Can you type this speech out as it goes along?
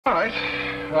All right.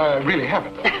 I really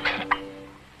haven't, though.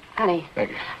 Honey, Thank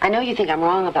you. I know you think I'm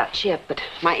wrong about Chip, but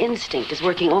my instinct is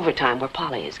working overtime where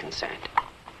Polly is concerned.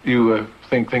 You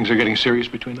think things are getting serious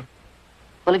between them?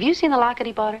 Well, have you seen the locket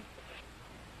he bought her?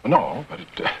 No, but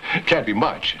it can't be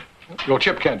much. Well,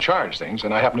 Chip can't charge things,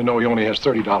 and I happen to know he only has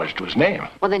 $30 to his name.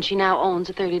 Well, then she now owns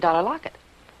a $30 locket.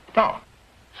 No.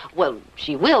 Well,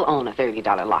 she will own a $30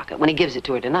 locket when he gives it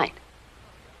to her tonight.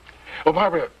 Well,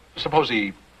 Barbara, suppose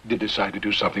he did decide to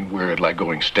do something weird like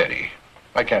going steady.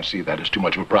 I can't see that as too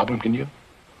much of a problem, can you?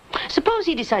 Suppose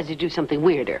he decides to do something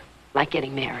weirder, like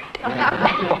getting married.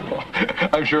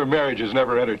 I'm sure marriage has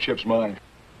never entered Chip's mind.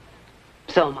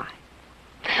 So am I.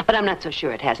 But I'm not so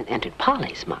sure it hasn't entered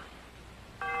Polly's mind.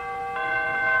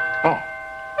 Oh.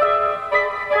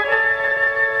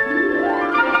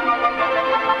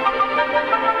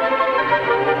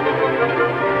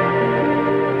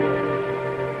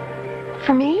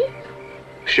 For me?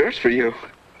 Sure, it's for you.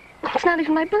 It's not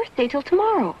even my birthday till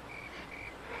tomorrow.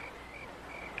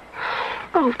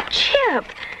 Oh, Chip!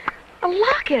 A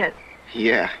locket!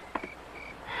 Yeah.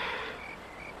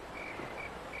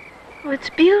 Oh, it's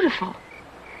beautiful.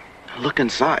 Look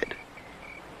inside.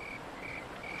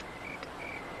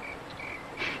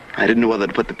 I didn't know whether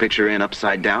to put the picture in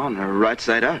upside down or right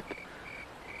side up.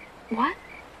 What?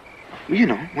 You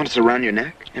know, when it's around your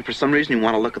neck, and for some reason you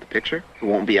want to look at the picture, it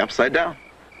won't be upside down.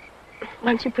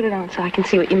 Why don't you put it on so I can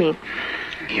see what you mean?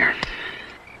 Here.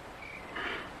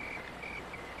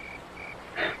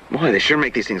 Boy, they sure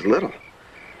make these things little.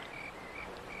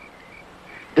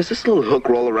 Does this little hook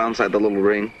roll around inside the little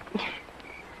ring?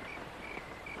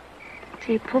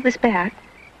 So you pull this back,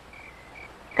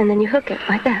 and then you hook it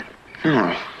like that.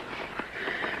 Oh.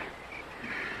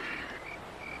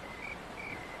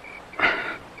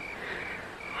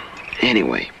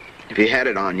 Anyway, if you had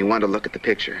it on, you want to look at the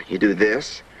picture. You do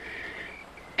this,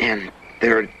 and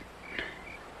there it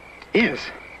is.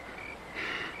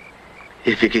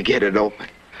 If you could get it open.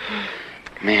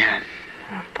 Man.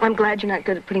 I'm glad you're not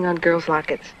good at putting on girls'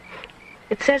 lockets.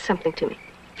 It says something to me.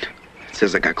 It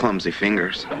says I got clumsy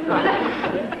fingers.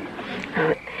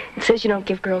 It says you don't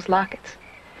give girls lockets.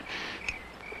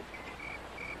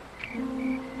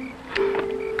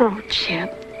 Oh,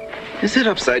 Chip. Is it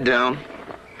upside down?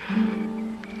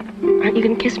 Aren't you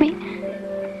gonna kiss me?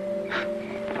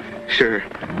 Sure.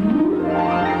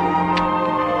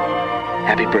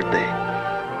 Happy birthday.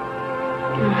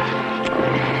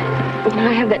 Now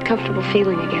I have that comfortable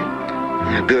feeling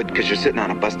again. Good, because you're sitting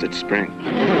on a busted spring.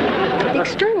 The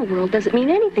external world doesn't mean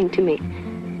anything to me.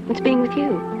 It's being with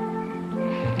you.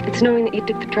 It's knowing that you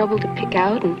took the trouble to pick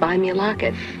out and buy me a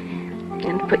locket.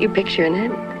 And to put your picture in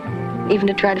it. Even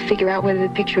to try to figure out whether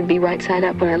the picture would be right side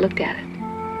up when I looked at it.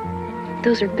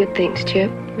 Those are good things,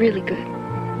 Chip. Really good.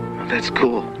 That's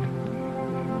cool.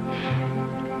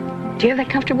 Do you have that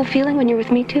comfortable feeling when you're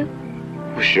with me, too?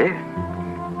 Well, sure.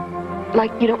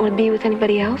 Like you don't want to be with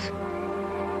anybody else?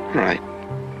 Right.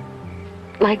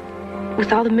 Like,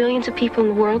 with all the millions of people in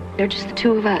the world, they're just the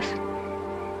two of us.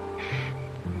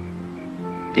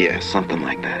 Yeah, something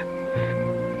like that.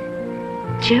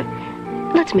 Chip,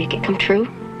 let's make it come true.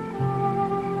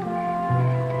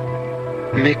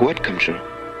 Make what come true?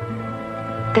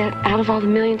 That out of all the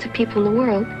millions of people in the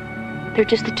world, they're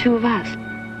just the two of us.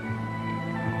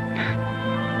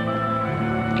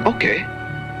 Okay.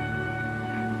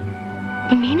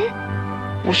 You mean it?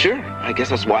 Well, sure. I guess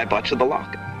that's why I bought you the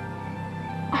locket.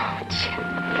 Oh, Chip.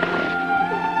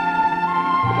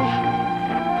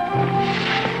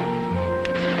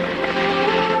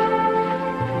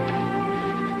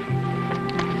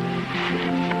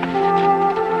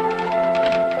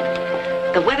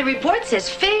 The weather report says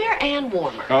fair and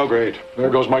warmer. Oh, great. There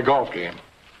goes my golf game.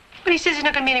 But he says there's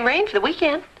not going to be any rain for the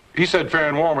weekend. He said fair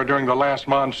and warmer during the last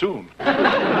monsoon.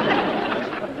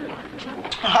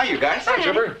 Hi, you guys. Hi,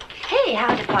 Chipper. Hey,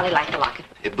 how did Polly like the locket?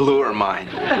 It blew her mind.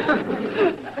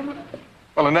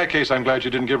 Well, in that case, I'm glad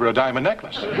you didn't give her a diamond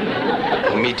necklace.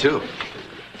 Well, me too.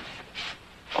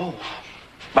 Oh,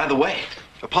 by the way,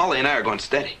 Polly and I are going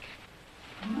steady.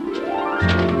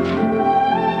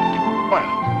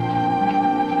 Well.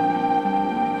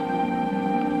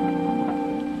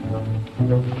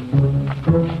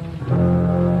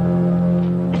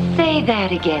 Say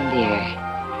that again,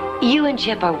 dear. You and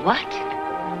Chip are what?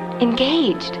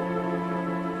 Engaged.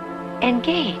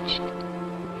 Engaged.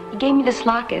 He gave me this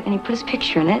locket, and he put his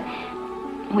picture in it.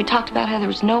 And we talked about how there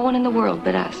was no one in the world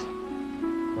but us.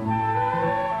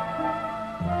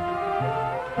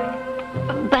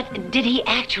 But did he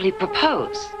actually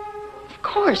propose? Of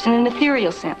course, in an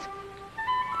ethereal sense.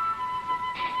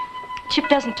 Chip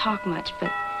doesn't talk much,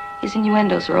 but his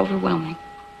innuendos are overwhelming.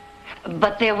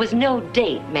 But there was no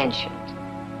date mentioned.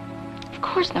 Of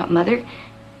course not, Mother.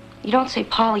 You don't say,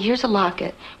 Polly, here's a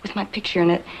locket with my picture in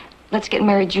it. Let's get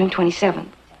married June 27th.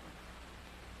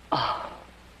 Oh,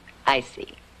 I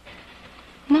see.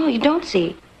 No, you don't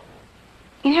see.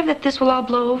 You have that this will all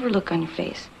blow over look on your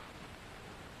face.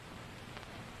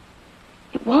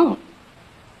 It won't.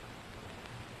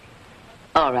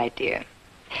 All right, dear.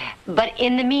 But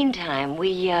in the meantime,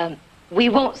 we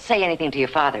won't say anything to your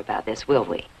father about this, will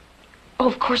we? Oh,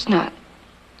 of course not.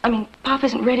 I mean, Pop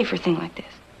isn't ready for a thing like this.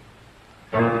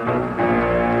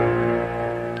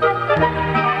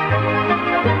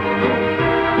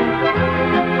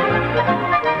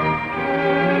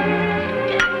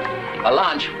 A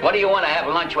lunch? What do you want to have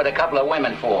lunch with a couple of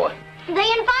women for? They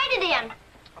invited him.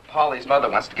 Polly's mother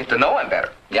wants to get to know him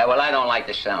better. Yeah, well, I don't like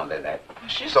the sound of that.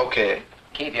 She's okay.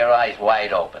 Keep your eyes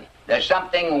wide open. There's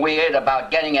something weird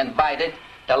about getting invited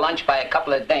to lunch by a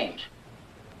couple of dames.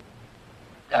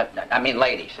 I mean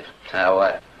ladies.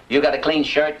 Now, you got a clean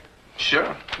shirt?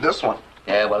 Sure, this one.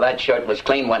 Yeah, well, that shirt was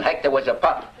clean when Hector was a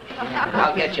pup.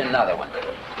 I'll get you another one.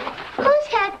 Who's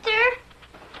Hector?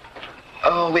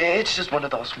 Oh, it's just one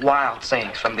of those wild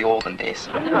sayings from the olden days.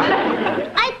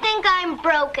 I think I'm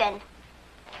broken.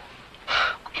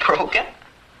 Broken?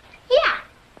 Yeah.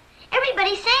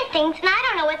 Everybody's saying things and I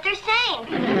don't know what they're saying.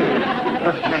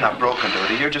 You're not broken,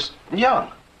 Dodie. You're just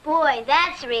young. Boy,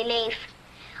 that's a relief.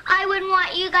 I wouldn't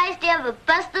want you guys to have a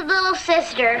busted little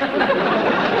sister.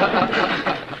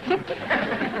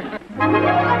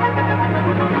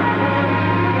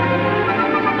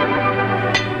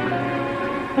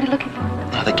 What are you looking for?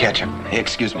 Oh, the ketchup. Hey,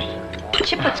 excuse me.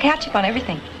 Chip puts ketchup on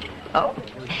everything. Oh,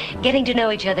 getting to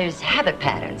know each other's habit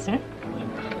patterns, hmm?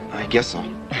 I guess so.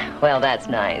 Well, that's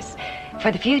nice.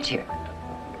 For the future.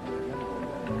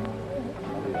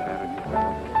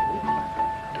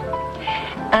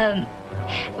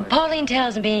 Pauline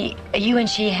tells me you and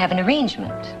she have an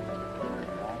arrangement.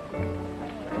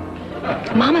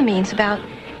 Mama means about,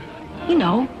 you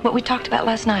know, what we talked about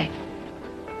last night.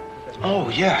 Oh,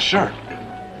 yeah, sure.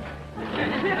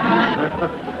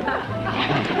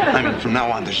 I mean, from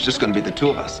now on, there's just going to be the two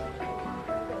of us.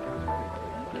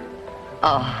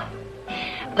 Oh,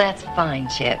 that's fine,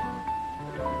 Chip.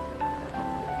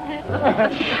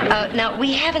 Now,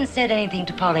 we haven't said anything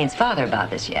to Pauline's father about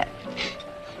this yet.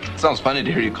 Sounds funny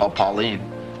to hear you call Pauline.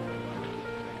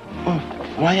 Oh,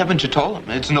 why haven't you told him?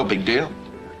 It's no big deal.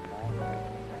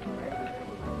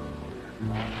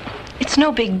 It's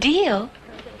no big deal.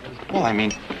 Well, I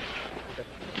mean,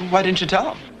 why didn't you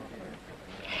tell him?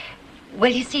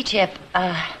 Well, you see, Chip,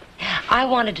 I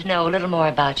wanted to know a little more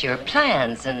about your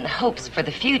plans and hopes for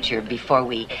the future before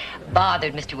we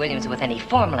bothered Mr. Williams with any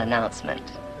formal announcement.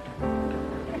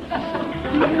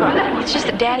 It's just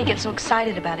that Daddy gets so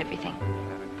excited about everything.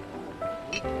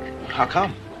 How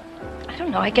come? I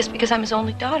don't know. I guess because I'm his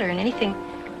only daughter, and anything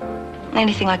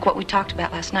like what we talked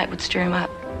about last night would stir him up.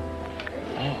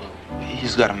 Oh,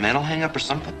 he's got a mental hang-up or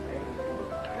something?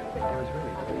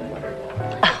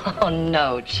 Oh,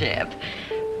 no, Chip.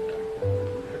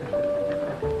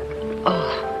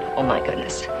 Oh, my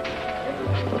goodness.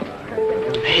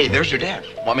 Hey, there's your dad.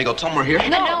 Want me to go tell him we're here?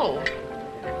 No.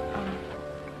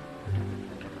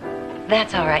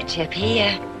 That's all right, Chip.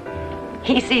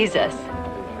 He sees us.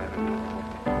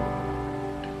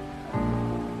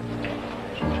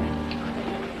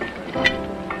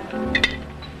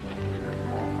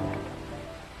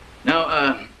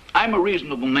 Now, I'm a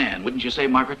reasonable man, wouldn't you say,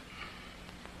 Margaret?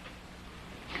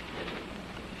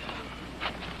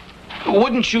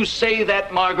 Wouldn't you say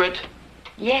that, Margaret?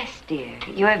 Yes, dear.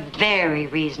 You're a very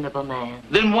reasonable man.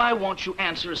 Then why won't you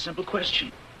answer a simple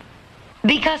question?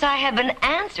 Because I have been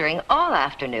answering all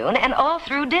afternoon and all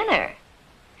through dinner.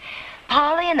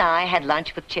 Polly and I had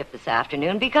lunch with Chip this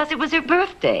afternoon because it was her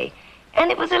birthday.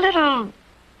 And it was a little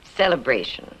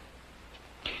celebration.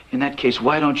 In that case,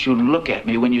 why don't you look at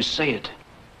me when you say it?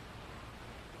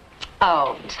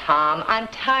 Oh, Tom, I'm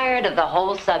tired of the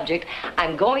whole subject.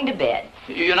 I'm going to bed.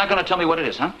 You're not going to tell me what it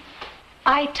is, huh?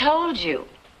 I told you.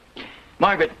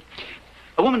 Margaret,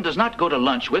 a woman does not go to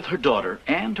lunch with her daughter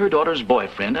and her daughter's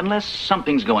boyfriend unless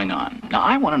something's going on. Now,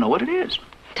 I want to know what it is.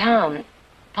 Tom,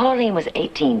 Pauline was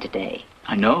 18 today.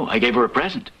 I know. I gave her a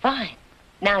present. Fine.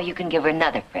 Now you can give her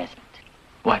another present.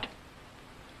 What?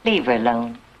 Leave her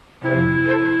alone.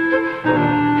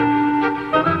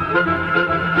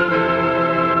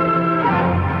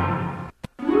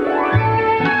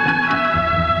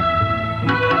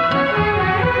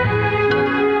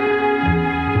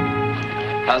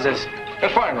 How's this?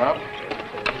 Fine, Rob.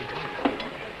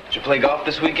 Did you play golf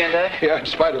this weekend, eh? Yeah, in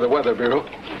spite of the weather, Bureau.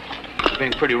 It's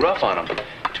been pretty rough on him.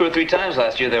 2 or 3 times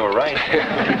last year they were right.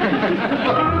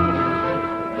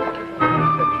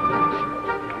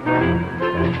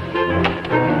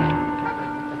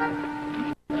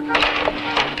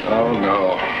 Oh,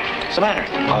 no. What's the matter?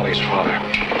 Polly's father.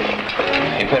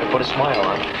 You better put a smile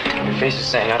on. Your face is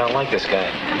saying, I don't like this guy.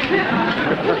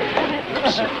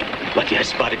 Lucky I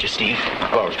spotted you, Steve.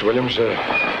 Hello, Mr. Williams.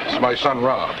 It's my son,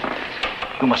 Rob.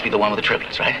 You must be the one with the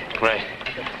triplets, right? Right.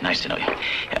 Nice to know you.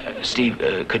 Steve,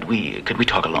 could we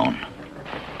talk alone?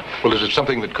 Well, is it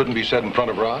something that couldn't be said in front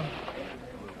of Rob?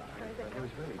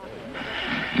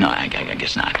 No, I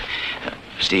guess not.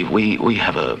 Steve, we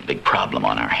have a big problem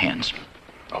on our hands.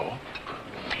 Oh?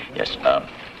 Yes,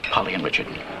 Polly and Richard.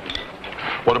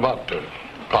 What about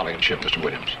Polly and Chip, Mr.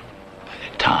 Williams?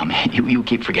 Tom, you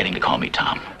keep forgetting to call me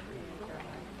Tom.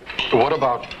 What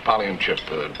about Polly and Chip,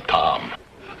 Tom?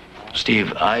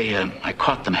 Steve, I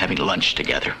caught them having lunch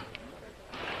together.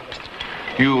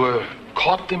 You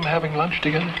caught them having lunch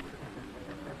together?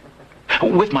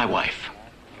 With my wife.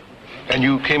 And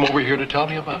you came over here to tell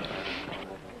me about it?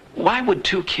 Why would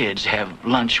 2 kids have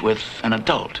lunch with an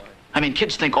adult? I mean,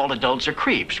 kids think all adults are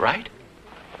creeps, right?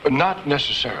 Not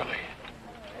necessarily.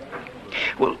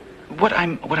 Well, what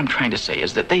I'm trying to say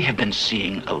is that they have been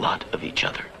seeing a lot of each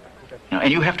other. You know,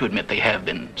 and you have to admit they have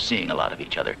been seeing a lot of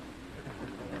each other.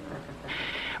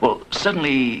 Well,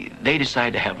 suddenly they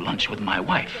decide to have lunch with my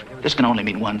wife. This can only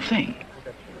mean one thing.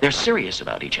 They're serious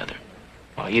about each other.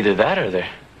 Well, either that or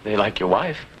they like your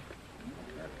wife.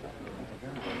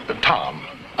 Tom,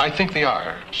 I think they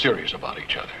are serious about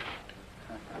each other.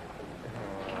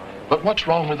 But what's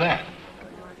wrong with that?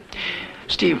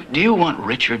 Steve, do you want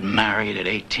Richard married at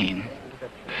 18?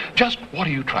 Just what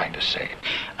are you trying to say?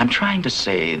 I'm trying to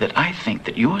say that I think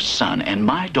that your son and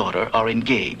my daughter are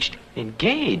engaged.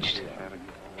 Engaged?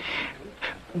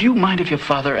 Do you mind if your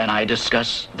father and I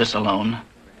discuss this alone?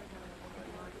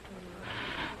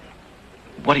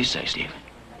 What do you say, Steve?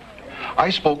 I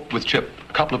spoke with Chip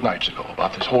a couple of nights ago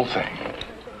about this whole thing.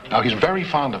 Now, he's very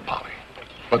fond of Polly,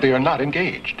 but they are not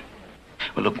engaged.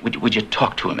 Well, look, would you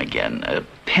talk to him again?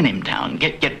 Pin him down.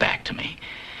 Get back to me.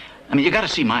 I mean, you got to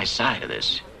see my side of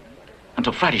this.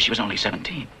 Until Friday, she was only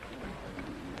 17.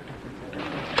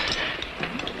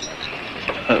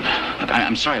 Look,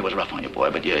 I'm sorry I was rough on you, boy,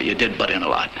 but you did butt in a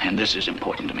lot, and this is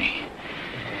important to me.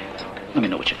 Let me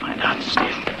know what you find out,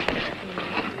 Steve.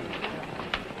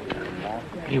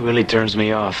 He really turns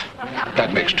me off.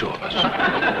 That makes 2 of us.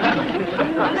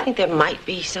 I think there might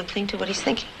be something to what he's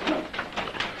thinking.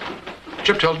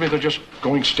 Chip tells me they're just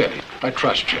going steady. I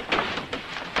trust Chip.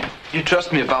 You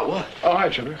trust me about what? Oh, hi,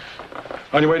 Chipper.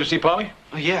 On your way to see Polly?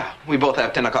 Oh, yeah. We both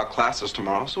have 10 o'clock classes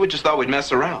tomorrow, so we just thought we'd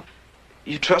mess around.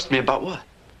 You trust me about what?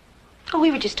 Oh,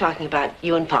 we were just talking about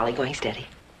you and Polly going steady.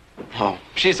 Oh,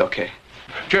 she's okay.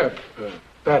 Chip,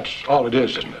 that's all it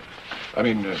is, isn't it? I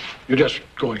mean, you're just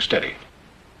going steady.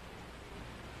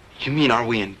 You mean, are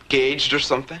we engaged or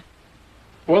something?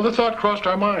 Well, the thought crossed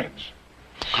our minds.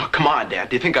 Oh, come on, Dad.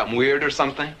 Do you think I'm weird or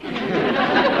something?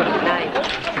 Night.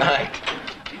 Night.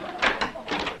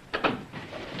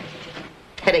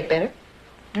 Headache better?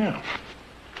 Yeah.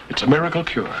 It's a miracle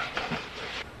cure.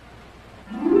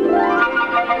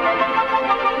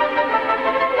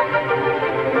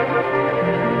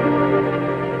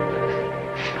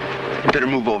 You better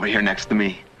move over here next to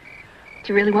me.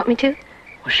 Do you really want me to?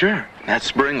 Well, sure. That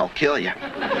spring will kill you.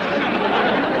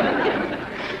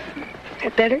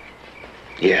 That better?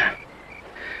 Yeah.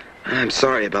 I'm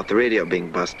sorry about the radio being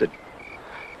busted.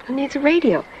 Who needs a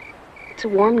radio? It's a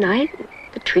warm night.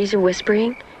 The trees are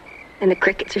whispering, and the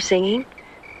crickets are singing.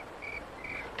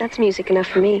 That's music enough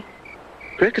for me.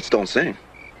 Crickets don't sing.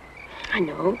 I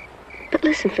know, but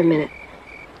listen for a minute.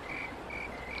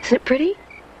 Isn't it pretty?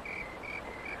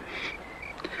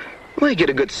 Well, you get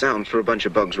a good sound for a bunch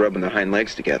of bugs rubbing their hind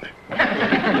legs together. Is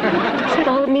that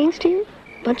all it means to you?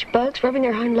 A bunch of bugs rubbing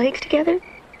their hind legs together?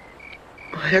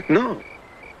 Well, heck no.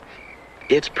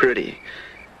 It's pretty.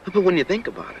 But when you think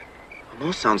about it,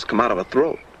 most sounds come out of a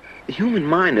throat. The human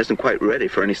mind isn't quite ready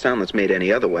for any sound that's made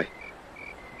any other way.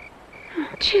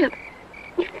 Oh, Chip,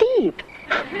 you're deep.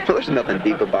 Well, there's nothing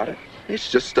deep about it.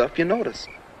 It's just stuff you notice.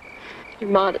 You're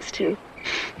modest, too.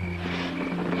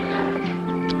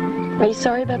 Are you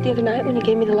sorry about the other night when you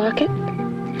gave me the locket?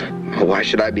 Well, why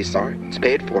should I be sorry? It's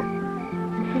paid for.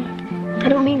 I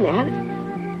don't mean that.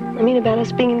 I mean about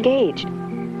us being engaged.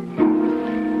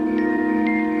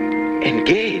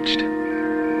 Engaged?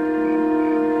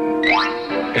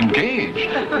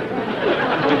 Engaged?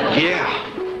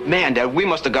 Yeah. Man, Dad, we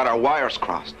must have got our wires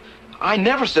crossed. I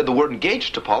never said the word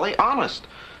engaged to Polly, honest.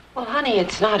 Well, honey,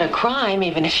 it's not a crime,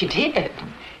 even if you did.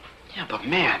 Yeah, but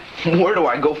man, where do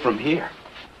I go from here?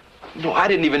 No, I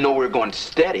didn't even know we were going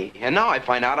steady, and now I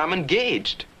find out I'm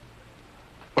engaged.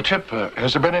 Well, Chip,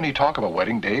 has there been any talk of a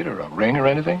wedding date or a ring or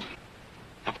anything?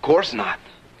 Of course not.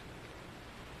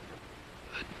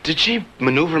 Did she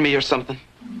maneuver me or something?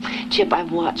 Chip,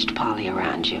 I've watched Polly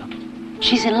around you.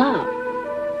 She's in love.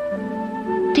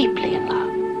 Deeply in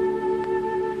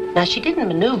love. Now, she didn't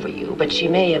maneuver you, but she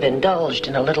may have indulged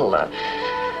in a little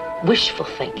wishful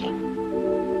thinking.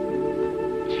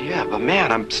 Yeah, but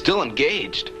man, I'm still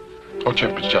engaged. Oh,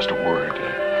 Chip, it's just a word.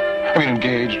 I mean,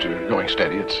 engaged or going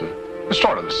steady, it's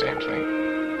sort of the same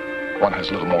thing. One has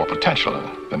a little more potential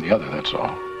than the other, that's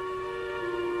all.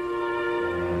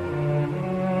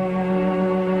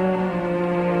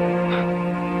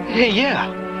 Hey, yeah.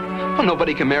 Well,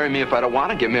 nobody can marry me if I don't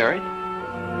want to get married.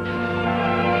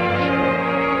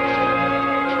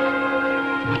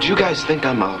 Would you guys think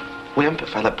I'm a wimp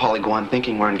if I let Polly go on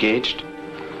thinking we're engaged?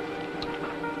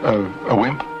 A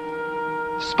wimp?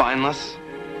 Spineless?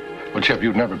 Well, Chip,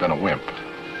 you've never been a wimp.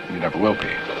 You never will be.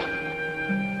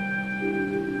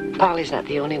 Polly's not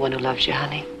the only one who loves you,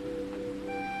 honey.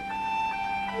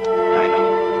 I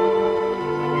know.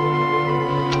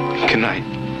 Good night.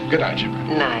 Good night, Chip.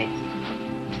 Night.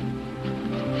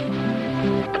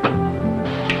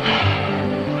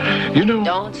 You know...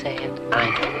 Don't say it. I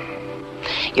know.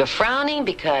 You're frowning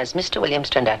because Mr. Williams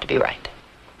turned out to be right.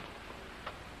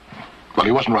 Well,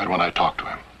 he wasn't right when I talked to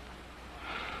him.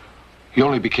 He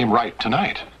only became right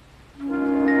tonight.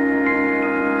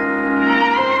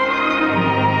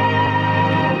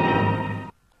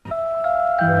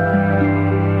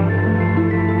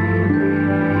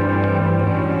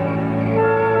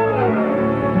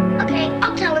 Okay,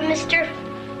 I'll tell him, mister.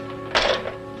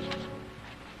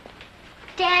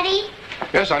 Daddy,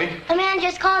 Yes, honey? a man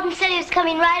just called and said he was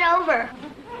coming right over.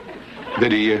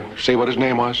 Did he say what his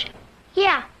name was?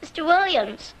 Yeah, Mr.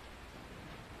 Williams.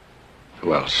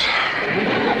 Who else?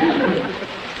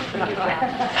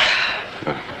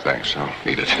 Thanks, I'll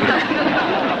eat it.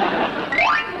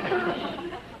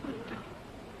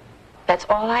 That's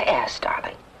all I ask,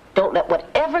 darling. Don't let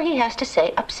whatever he has to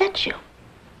say upset you.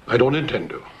 I don't intend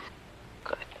to.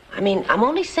 Good. I mean, I'm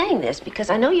only saying this because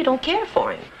I know you don't care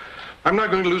for him. I'm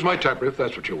not going to lose my temper if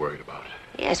that's what you're worried about.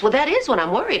 Yes, well, that is what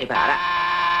I'm worried about.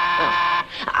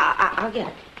 I'll get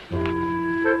it.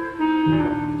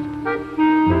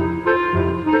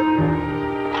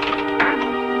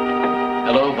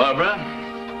 Hello, Barbara.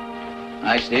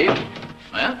 Hi, Steve.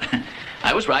 Well,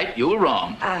 I was right. You were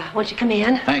wrong. Won't you come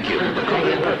in? Thank you.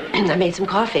 I made some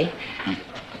coffee.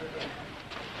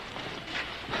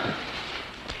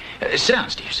 Sit down,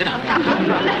 Steve. Sit down.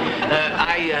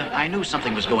 I knew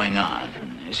something was going on.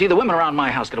 You see, the women around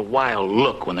my house get a wild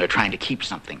look when they're trying to keep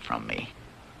something from me.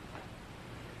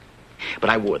 But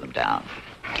I wore them down.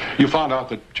 You found out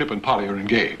that Chip and Polly are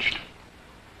engaged.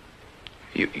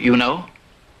 You know?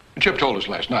 Chip told us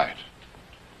last night.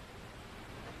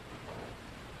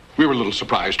 We were a little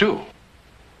surprised, too.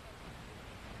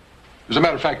 As a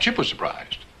matter of fact, Chip was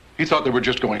surprised. He thought they were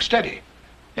just going steady.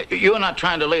 You're not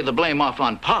trying to lay the blame off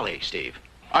on Polly, Steve.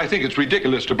 I think it's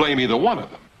ridiculous to blame either one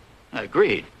of them.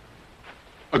 Agreed.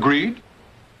 Agreed?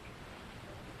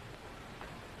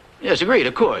 Yes, agreed,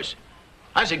 of course.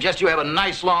 I suggest you have a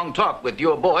nice long talk with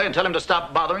your boy and tell him to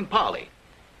stop bothering Polly.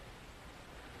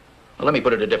 Well, let me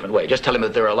put it a different way. Just tell him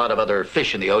that there are a lot of other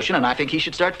fish in the ocean, and I think he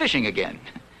should start fishing again.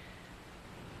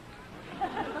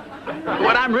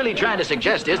 What I'm really trying to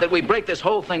suggest is that we break this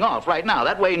whole thing off right now.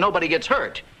 That way nobody gets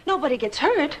hurt. Nobody gets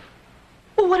hurt?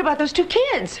 Well, what about those two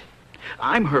kids?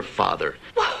 I'm her father.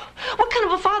 What kind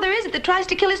of a father is it that tries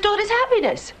to kill his daughter's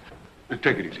happiness?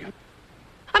 Take it easy.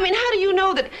 I mean, how do you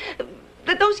know that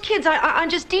those kids are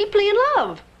just deeply in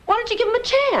love? Why don't you give them a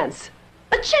chance?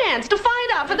 A chance to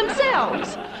find out for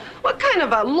themselves. What kind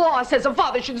of a law says a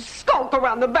father should skulk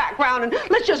around the background and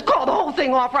let's just call the whole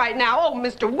thing off right now? Oh,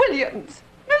 Mr. Williams.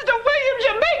 Mr. Williams,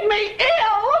 you make me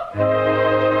ill!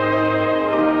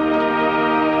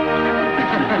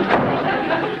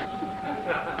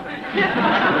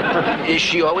 Is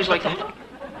she always like that?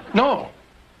 No.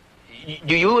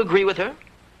 Do you agree with her?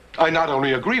 I not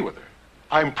only agree with her,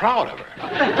 I'm proud of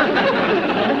her.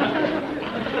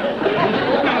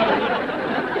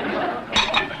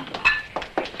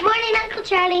 Morning, Uncle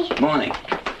Charlie. Morning.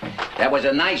 That was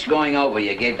a nice going over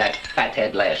you gave that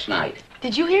fathead last night.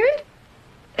 Did you hear it?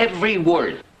 Every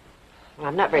word. Well,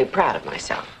 I'm not very proud of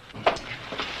myself.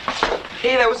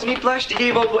 Hey, that was a neat blast you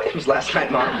gave old Williams last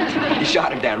night, Mom. You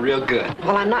shot him down real good.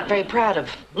 Well, I'm not very proud of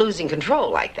losing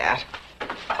control like that.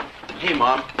 Hey,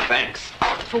 Mom, thanks.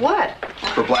 For what?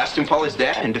 For blasting Polly's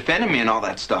dad and defending me and all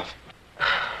that stuff.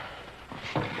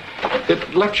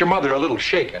 It left your mother a little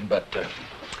shaken, but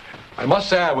I must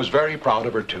say I was very proud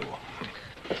of her, too.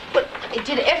 But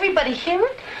did everybody hear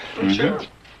it? Sure.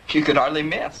 You could hardly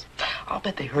miss. I'll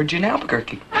bet they heard you in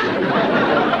Albuquerque.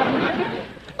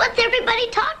 What's everybody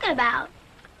talking about?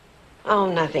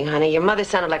 Oh, nothing, honey. Your mother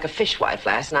sounded like a fishwife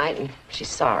last night, and she's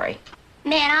sorry.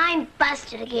 Man, I'm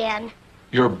busted again.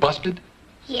 You're busted?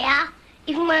 Yeah,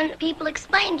 even when people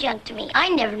explain junk to me, I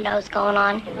never know what's going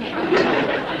on.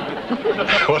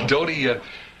 Well, Dodie,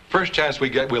 first chance we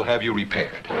get, we'll have you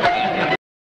repaired.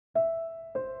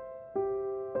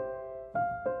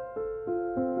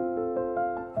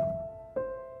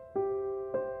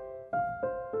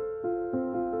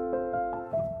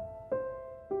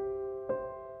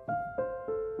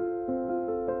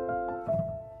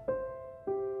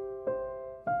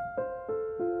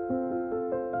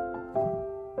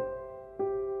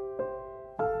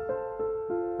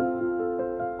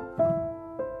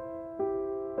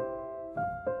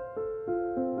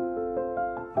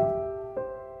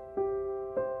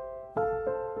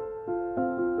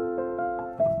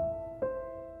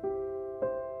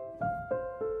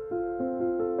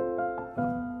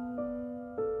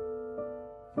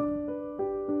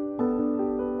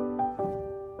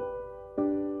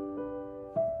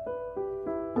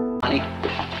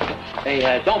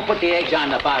 Hey, don't put the eggs on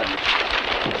the bottom.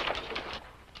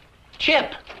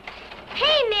 Chip,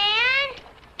 Hey, man!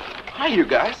 Hi, you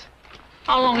guys.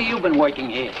 how long have you been working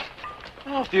here?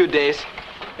 Oh, a few days.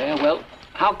 Yeah, well,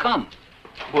 how come?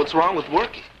 What's wrong with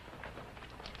working?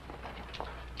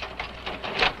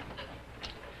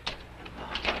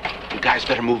 You guys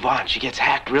better move on. She gets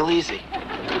hacked real easy.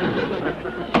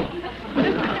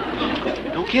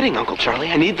 No kidding, Uncle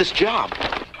Charlie. I need this job.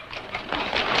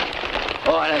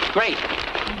 Oh, that's great.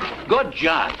 Good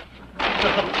job.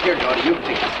 Here, daughter, you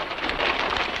take it.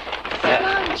 Come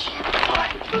on, Chip.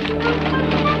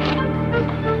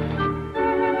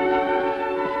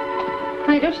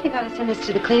 Honey, don't you think I ought to send this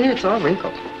to the cleaner? It's all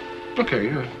wrinkled.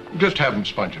 Okay, just have them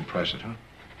sponge and press it, huh?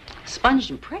 Sponged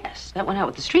and pressed. That went out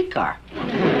with the streetcar.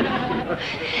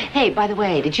 Hey, by the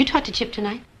way, did you talk to Chip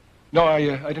tonight? No,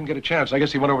 I didn't get a chance. I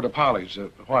guess he went over to Polly's.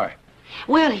 Why?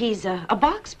 Well, he's a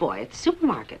box boy at the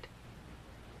supermarket.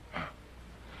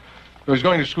 So he's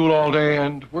going to school all day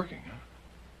and working,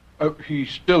 huh? He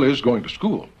still is going to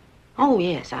school. Oh,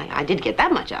 yes, I did get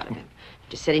that much out of him.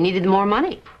 Just said he needed more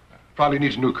money. Probably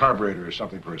needs a new carburetor or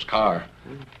something for his car.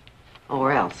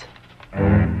 Or else.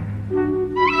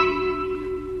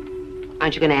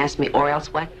 Aren't you going to ask me, or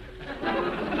else what?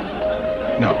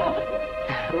 No.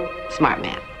 Smart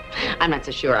man. I'm not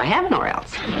so sure I have an or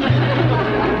else.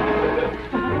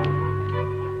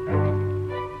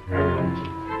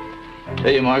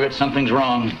 Hey, Margaret, something's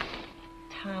wrong.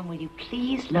 Tom, will you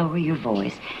please lower your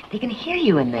voice? They can hear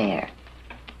you in there.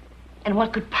 And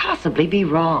what could possibly be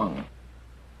wrong?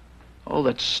 All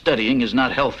that studying is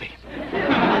not healthy.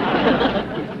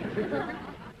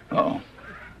 Oh,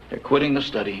 they're quitting the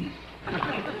studying.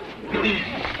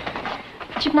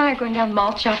 Chip and I are going down to the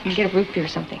malt shop and get a root beer or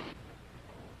something.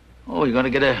 Oh, you're going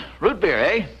to get a root beer,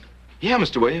 eh? Yeah,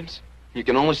 Mr. Williams. You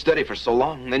can only study for so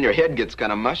long, and then your head gets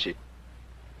kind of mushy.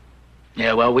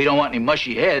 Yeah, well, we don't want any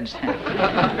mushy heads.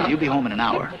 You'll be home in an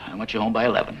hour. I want you home by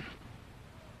 11.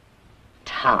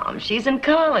 Tom, she's in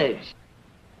college.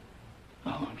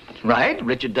 Oh, right.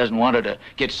 Richard doesn't want her to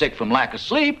get sick from lack of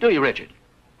sleep, do you, Richard?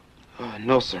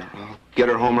 No, sir. I'll get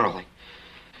her home early.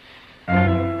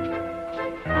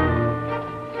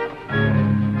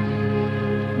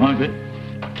 Margaret,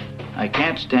 I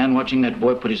can't stand watching that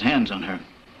boy put his hands on her.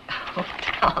 Oh,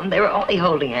 Tom, they were only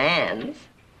holding hands.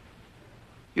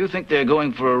 You think they're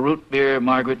going for a root beer,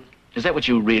 Margaret? Is that what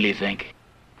you really think?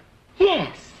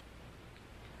 Yes.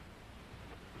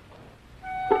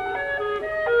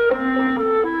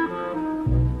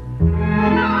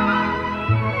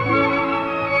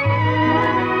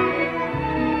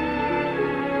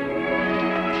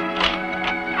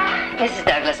 Mrs.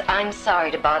 Douglas, I'm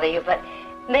sorry to bother you, but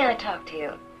may I talk to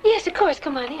you? Yes, of course.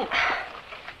 Come on in.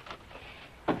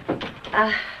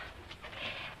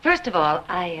 First of all,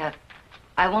 I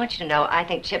want you to know I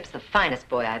think Chip's the finest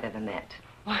boy I've ever met.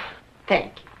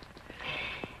 Thank you.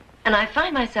 And I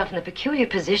find myself in the peculiar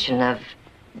position of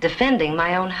defending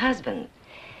my own husband.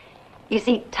 You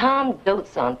see, Tom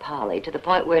dotes on Polly to the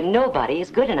point where nobody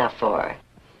is good enough for her.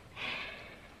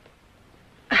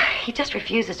 He just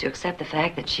refuses to accept the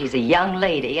fact that she's a young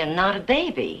lady and not a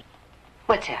baby.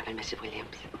 What's happened, Mrs.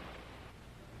 Williams?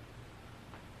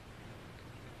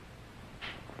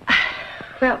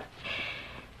 Well,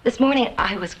 this morning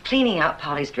I was cleaning out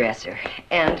Polly's dresser,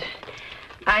 and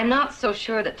I'm not so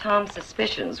sure that Tom's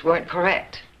suspicions weren't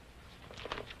correct.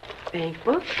 Bank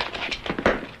book.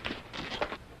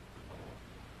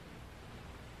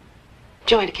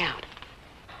 joint account?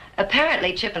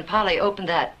 Apparently, Chip and Polly opened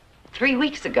that 3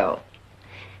 weeks ago.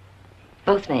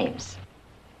 Both names.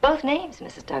 Both names,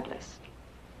 Mrs. Douglas.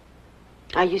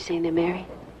 Are you saying they're married?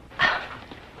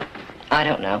 I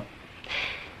don't know.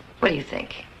 What do you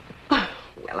think? Well,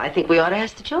 I think we ought to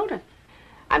ask the children.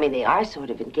 I mean, they are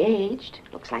sort of engaged.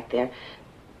 Looks like they're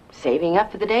saving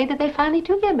up for the day that they finally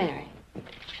do get married.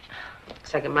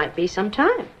 Looks like it might be some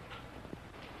time.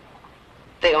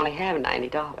 They only have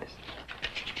 $90.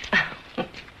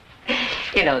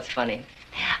 You know, it's funny.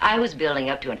 I was building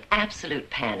up to an absolute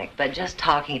panic, but just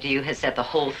talking to you has set the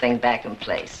whole thing back in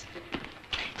place.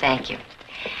 Thank you.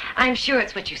 I'm sure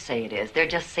it's what you say it is. They're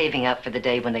just saving up for the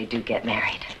day when they do get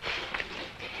married.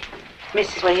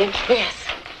 Mrs. Williams? Yes.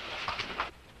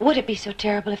 Would it be so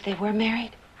terrible if they were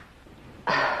married?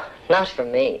 Not for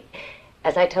me.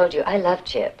 As I told you, I love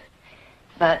Chip.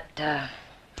 But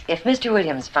if Mr.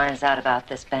 Williams finds out about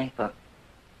this bank book,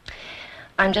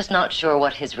 I'm just not sure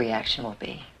what his reaction will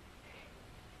be.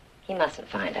 He mustn't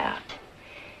find out.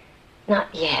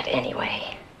 Not yet,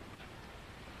 anyway.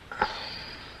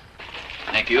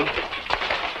 Thank you.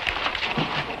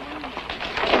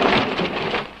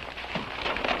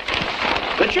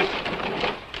 Richard?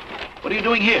 What are you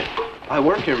doing here? I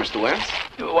work here, Mr. Williams.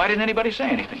 Why didn't anybody say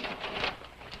anything?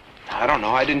 I don't know.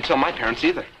 I didn't tell my parents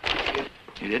either.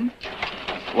 You didn't?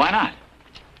 Why not?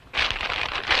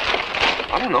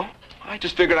 I don't know. I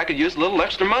just figured I could use a little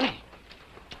extra money.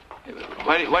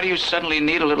 Why do you suddenly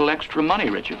need a little extra money,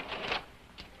 Richard?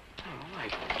 I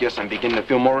guess I'm beginning to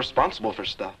feel more responsible for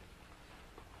stuff.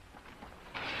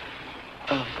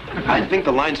 I think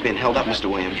the line's being held up, Mr.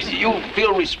 Williams. You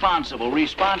feel responsible.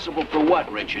 Responsible for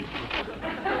what, Richard?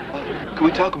 Can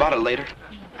we talk about it later?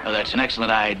 Well, that's an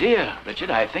excellent idea,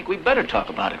 Richard. I think we'd better talk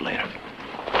about it later.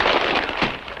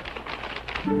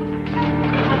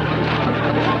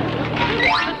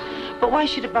 But why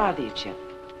should it bother you, Chip?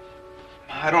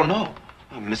 I don't know.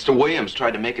 Mr. Williams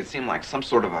tried to make it seem like some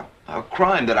sort of a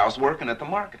crime that I was working at the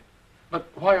market. But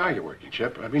why are you working,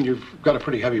 Chip? I mean, you've got a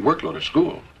pretty heavy workload at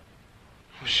school.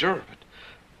 Sure, but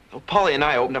well, Polly and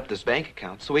I opened up this bank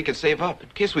account so we could save up in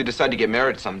case we decide to get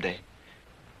married someday.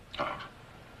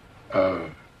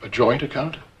 A joint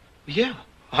account? Yeah.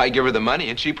 I give her the money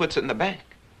and she puts it in the bank.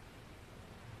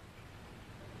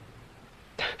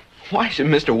 Why should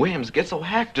Mr. Williams get so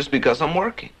hacked just because I'm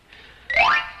working?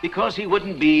 Because he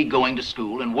wouldn't be going to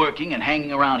school and working and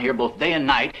hanging around here both day and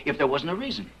night if there wasn't a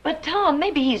reason. But, Tom,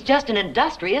 maybe he's just an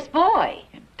industrious boy.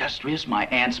 Industrious? My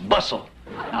aunt's bustle.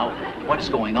 Now, what's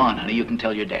going on, honey? You can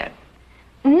tell your dad.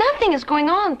 Nothing is going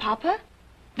on, Papa.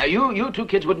 Now, you two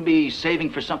kids wouldn't be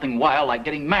saving for something wild like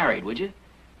getting married, would you?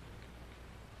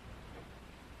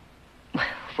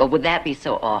 Well, would that be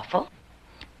so awful?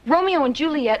 Romeo and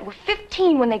Juliet were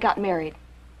 15 when they got married.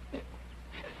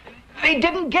 They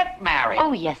didn't get married.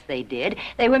 Oh, yes, they did.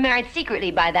 They were married secretly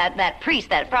by that priest,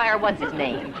 that friar, what's his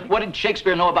name? What did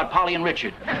Shakespeare know about Polly and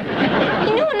Richard?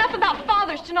 He knew enough about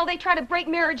fathers to know they try to break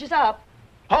marriages up.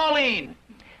 Pauline!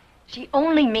 She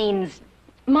only means...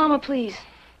 Mama, please.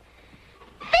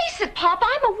 Face it, Papa,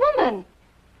 I'm a woman.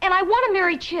 And I want to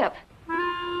marry Chip.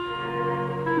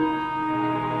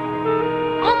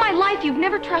 All my life, you've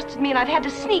never trusted me, and I've had to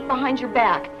sneak behind your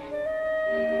back.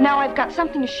 Now I've got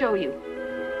something to show you.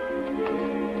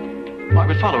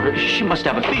 Margaret, follow her. She must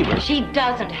have a fever. She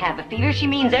doesn't have a fever. She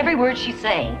means every word she's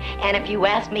saying. And if you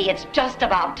ask me, it's just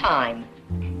about time.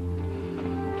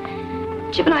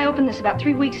 Chip and I opened this about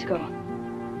 3 weeks ago.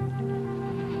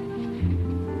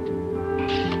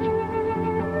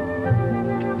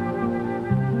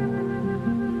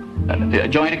 A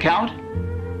joint account?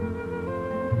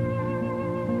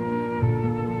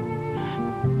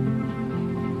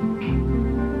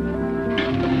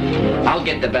 I'll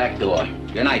get the back door.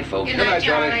 Good night, folks. Good night,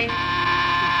 Charlie.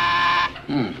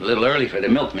 A little early for the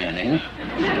milkman, ain't it?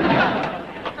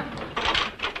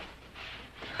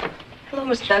 Hello,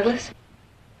 Miss Douglas.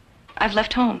 I've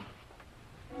left home.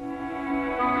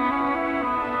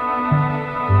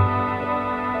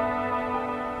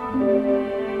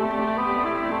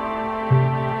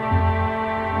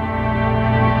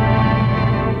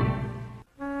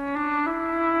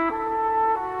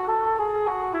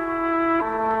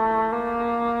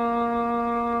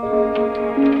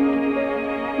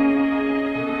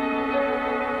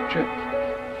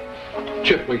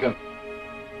 Chip, wake up.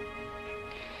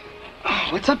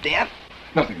 What's up, Dad?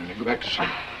 Nothing, honey. Go back to sleep.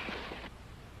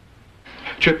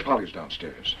 Chip, Polly's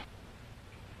downstairs.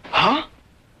 Huh?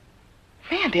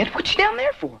 Man, Dad, what you down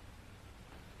there for?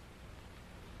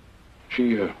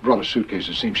 She brought a suitcase.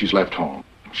 It seems she's left home.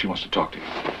 She wants to talk to you.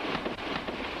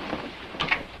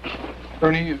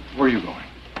 Ernie, where are you going?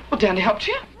 Well, down to help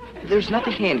Chip. There's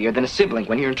nothing handier than a sibling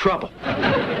when you're in trouble.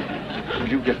 Will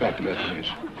you get back to bed, please?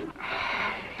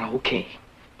 Okay.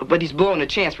 But he's blowing a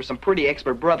chance for some pretty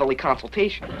expert brotherly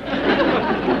consultation.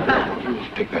 You'll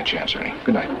take that chance, Ernie.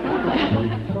 Good night.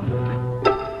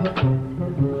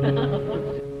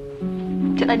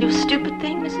 Did I do a stupid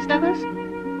thing, Mrs. Douglas?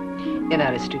 You're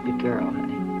not a stupid girl,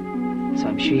 honey. So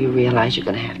I'm sure you realize you're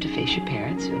going to have to face your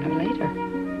parents sooner or later.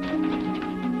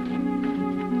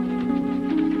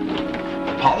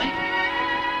 Polly?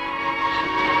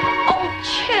 Oh,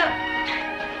 Chip!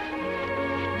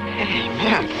 Hey,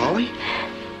 man, Polly.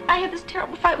 I had this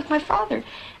terrible fight with my father,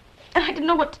 and I didn't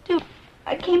know what to do.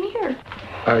 I came here.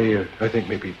 I think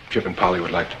maybe Chip and Polly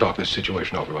would like to talk this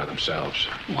situation over by themselves.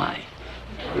 Why?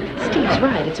 Steve's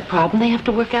right. It's a problem they have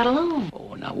to work out alone.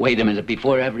 Oh, now, wait a minute.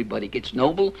 Before everybody gets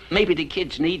noble, maybe the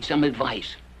kids need some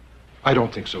advice. I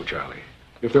don't think so, Charlie.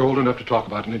 If they're old enough to talk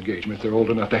about an engagement, they're old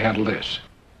enough to handle this.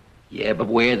 Yeah, but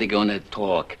where are they going to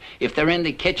talk? If they're in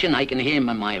the kitchen, I can hear them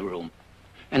in my room.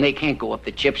 And they can't go up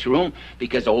to Chip's room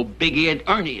because old big-eared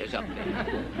Ernie is up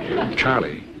there.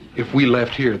 Charlie, if we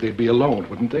left here, they'd be alone,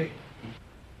 wouldn't they?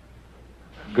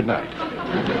 Good night.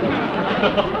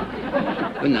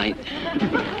 Good night.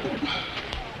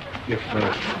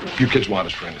 If you kids want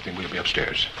us for anything, we'll be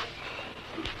upstairs.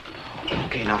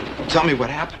 Okay, now, tell me what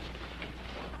happened.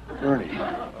 Ernie.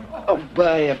 Oh,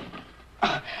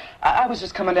 I was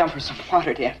just coming down for some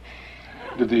water, Dad.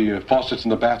 Did the faucets in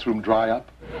the bathroom dry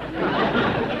up?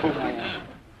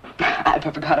 I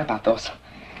forgot about those.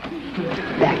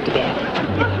 Back to bed.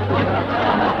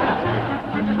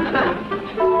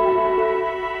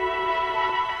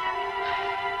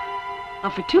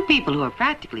 Well, for two people who are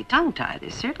practically tongue-tied, they're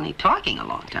certainly talking a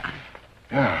long time.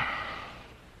 Yeah.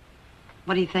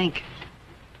 What do you think?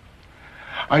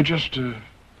 I'm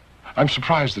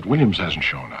surprised that Williams hasn't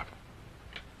shown up.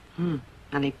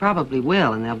 And he probably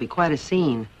will, and there'll be quite a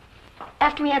scene.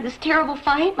 After we had this terrible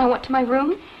fight, I went to my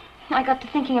room. I got to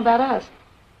thinking about us.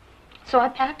 So I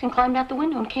packed and climbed out the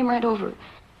window and came right over.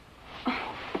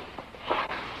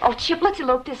 Oh, Chip, let's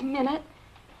elope this minute.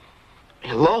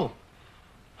 Hello?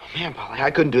 Man, Polly,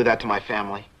 I couldn't do that to my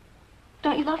family.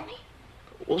 Don't you love me?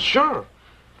 Well, sure.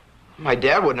 My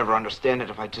dad would never understand it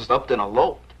if I just upped and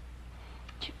eloped.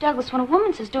 Chip Douglas, when a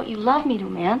woman says, don't you love me to a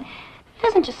man, he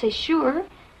doesn't just say sure.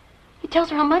 He tells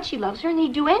her how much he loves her and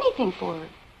he'd do anything for her.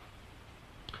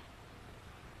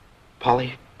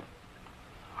 Polly,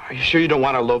 are you sure you don't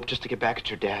want to elope just to get back at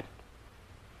your dad?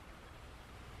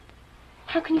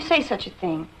 How can you say such a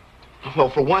thing? Well,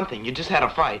 for one thing, you just had a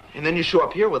fight, and then you show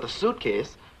up here with a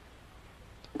suitcase.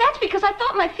 That's because I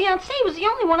thought my fiancé was the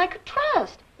only one I could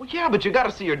trust. Well, yeah, but you got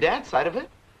to see your dad's side of it.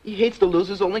 He hates to lose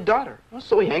his only daughter,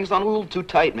 so he hangs on a little too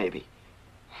tight, maybe.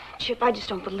 Chip, I just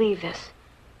don't believe this.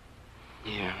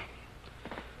 Yeah.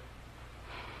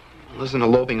 Well, isn't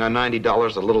eloping on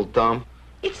 $90 a little dumb?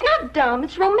 It's not dumb,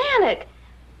 it's romantic.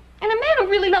 And a man who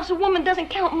really loves a woman doesn't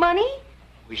count money.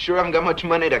 We sure haven't got much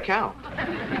money to count.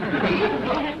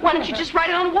 Why don't you just write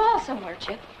it on a wall somewhere,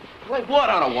 Chip? Like what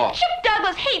on a wall? Chip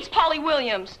Douglas hates Polly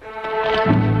Williams.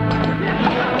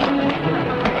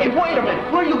 Hey, wait a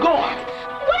minute. Where are you going?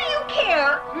 What do you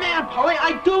care? Man, Polly,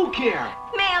 I do care.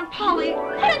 Man, Polly,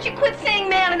 why don't you quit saying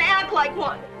man and act like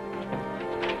one?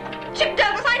 Chip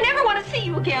Douglas, I never want to see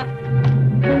you again.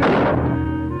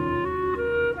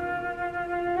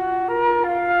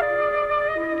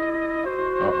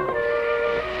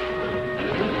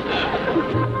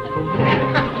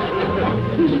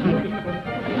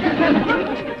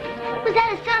 Was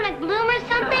that a sonic bloom or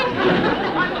something?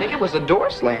 I think it was a door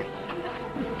slam.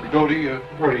 Dodie,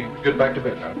 Ernie, get back to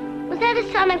bed now. Was that a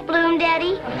sonic bloom,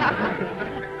 Daddy?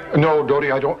 No,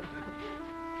 Dodie, I don't.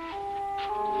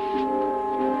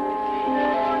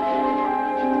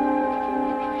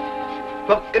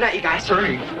 Well, good night, you guys.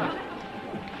 Ernie.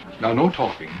 Now, no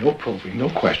talking, no probing, no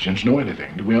questions, no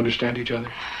anything. Do we understand each other?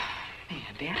 Man,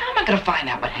 Dan, how am I going to find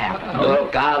out what happened?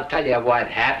 Look, I'll tell you what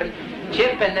happened.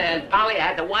 Chip and Polly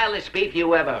had the wildest beef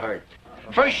you ever heard.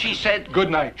 First she said... Good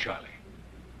night, Charlie.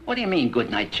 What do you mean, good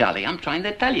night, Charlie? I'm trying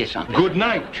to tell you something. Good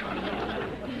night, Charlie.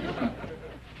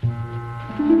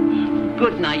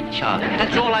 Good night, Charlie.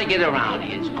 That's all I get around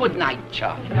here is good night,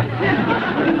 Charlie.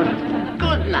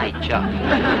 Good night, Charlie.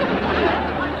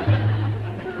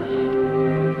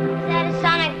 Was that a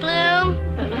sonic bloom?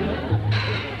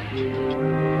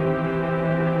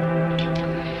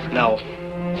 No.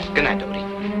 Good night, Dodie.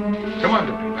 Come on,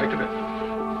 Dodie, back to bed.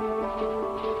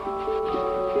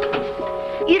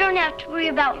 You don't have to worry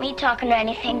about me talking or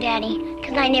anything, Daddy,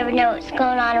 because I never know what's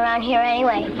going on around here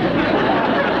anyway.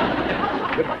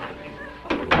 Good night.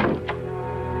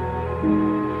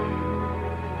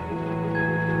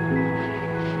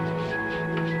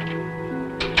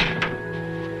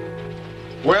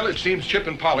 it seems Chip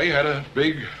and Polly had a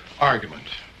big argument.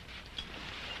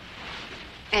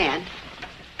 And?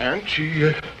 And she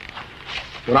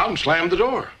went out and slammed the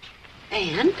door.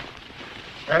 And?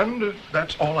 And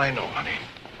that's all I know, honey.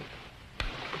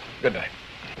 Good night.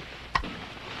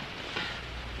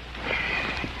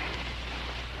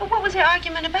 Well, what was their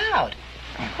argument about?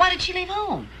 Why did she leave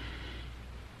home?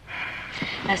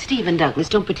 Now, Stephen Douglas,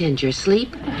 don't pretend you're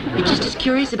asleep. You're just as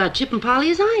curious about Chip and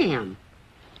Polly as I am.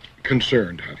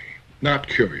 Concerned, honey. Not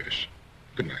curious.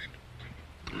 Good night.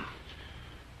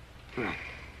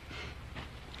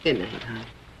 Good night, hon.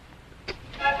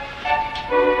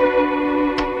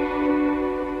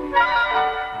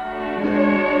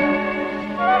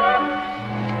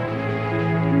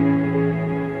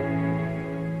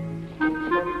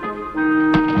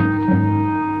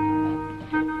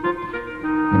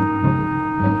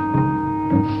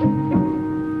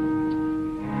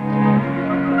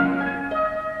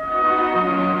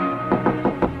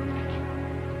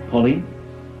 Pauline?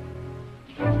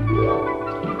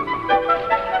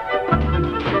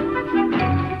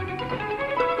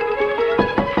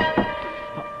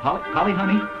 Polly,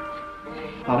 honey?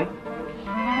 Polly?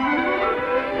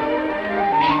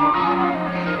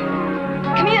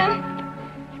 Come in.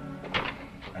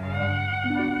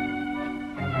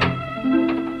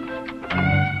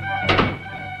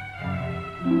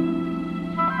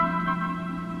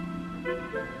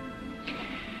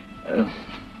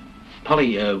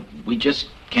 Polly, we just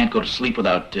can't go to sleep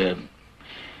without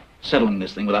settling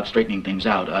this thing, without straightening things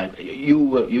out.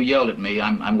 You yelled at me.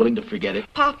 I'm willing to forget it.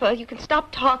 Papa, you can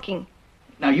stop talking.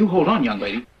 Now, you hold on, young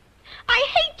lady. I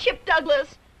hate Chip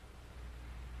Douglas.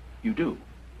 You do?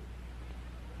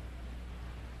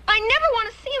 I never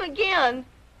want to see him again.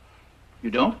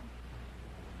 You don't?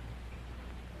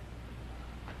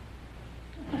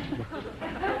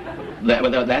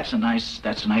 That's a nice,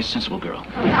 sensible girl.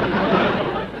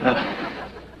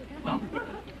 Well,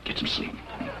 get some sleep.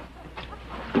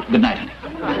 Good night, honey.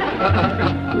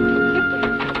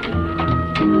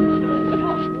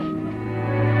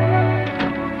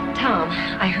 Tom,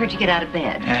 I heard you get out of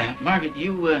bed. Margaret,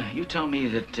 you tell me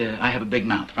that I have a big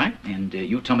mouth, right? And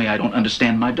you tell me I don't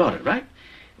understand my daughter, right?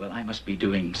 Well, I must be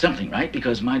doing something right,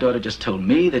 because my daughter just told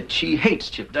me that she hates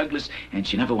Chip Douglas and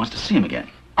she never wants to see him again.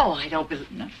 Oh, I don't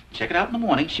believe... No, check it out in the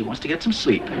morning. She wants to get some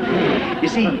sleep. You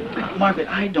see, Margaret,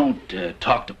 I don't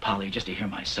talk to Polly just to hear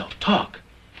myself talk.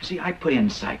 You see, I put in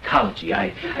psychology.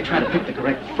 I try to pick the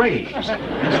correct phrase. You understand?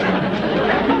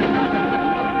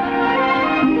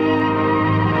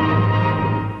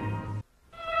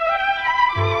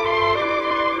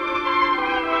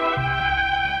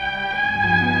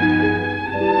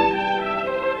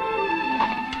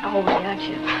 Oh, yeah,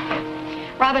 Chip.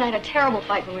 Rob and I had a terrible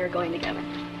fight when we were going together.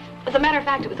 As a matter of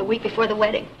fact, it was a week before the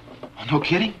wedding. Oh, no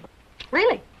kidding?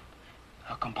 Really?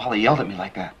 How come Polly yelled at me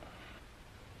like that?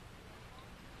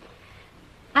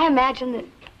 I imagine that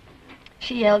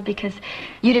she yelled because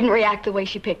you didn't react the way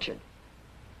she pictured.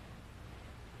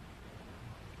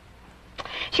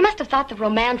 She must have thought the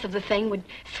romance of the thing would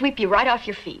sweep you right off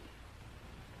your feet.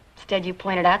 Instead, you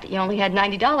pointed out that you only had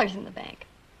 $90 in the bank.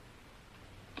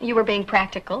 You were being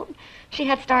practical. She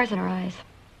had stars in her eyes.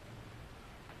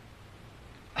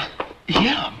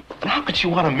 Yeah, but how could she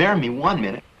want to marry me one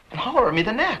minute and holler at me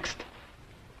the next?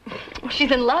 Well,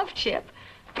 she's in love, Chip.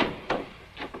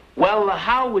 Well,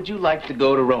 how would you like to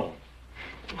go to Rome?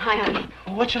 Hi, honey.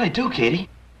 Well, what should I do, Katie?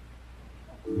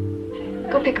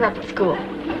 Go pick her up at school.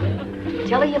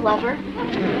 Tell her you love her.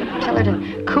 Tell her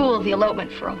to cool the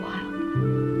elopement for a while.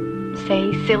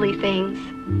 Say silly things,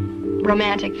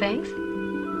 romantic things.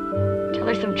 Tell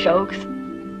her some jokes.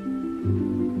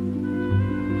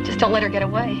 Just don't let her get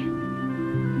away.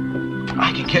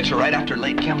 I can catch her right after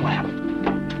late chem lab.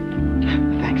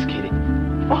 Thanks, Katie.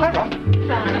 Oh, hi, Rob.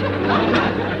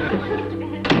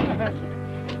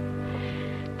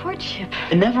 Poor Chip.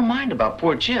 And never mind about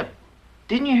poor Chip.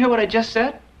 Didn't you hear what I just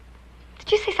said?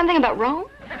 Did you say something about Rome?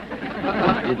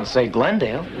 I didn't say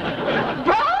Glendale.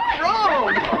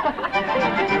 Rome!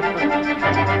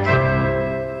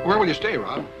 Where will you stay,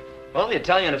 Rob? Well, the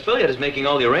Italian affiliate is making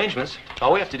all the arrangements.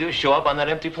 All we have to do is show up on that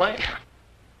empty plane.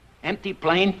 Empty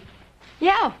plane?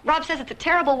 Yeah, Rob says it's a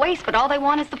terrible waste, but all they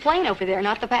want is the plane over there,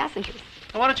 not the passengers.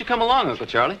 Well, why don't you come along, Uncle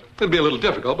Charlie? It'll be a little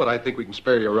difficult, but I think we can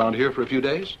spare you around here for a few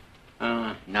days.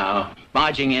 No.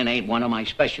 Barging in ain't one of my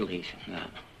specialties. No.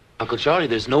 Uncle Charlie,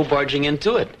 there's no barging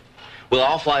into it. We'll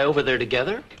all fly over there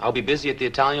together. I'll be busy at the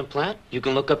Italian plant. You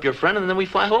can look up your friend, and then we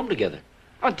fly home together.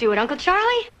 Oh, do it, Uncle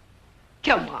Charlie.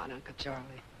 Come on, Uncle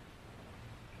Charlie.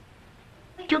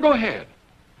 Sure, go ahead.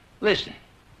 Listen,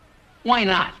 why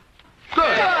not?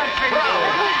 Good.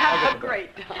 Have a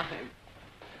great time.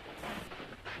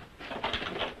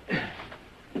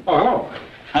 Oh, hello.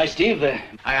 Hi, Steve.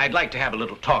 I'd like to have a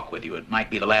little talk with you. It might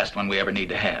be the last one we ever need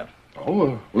to have.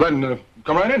 Oh, well, then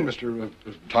come right in, Mr.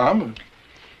 Tom.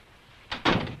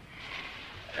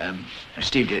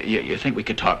 Steve, you think we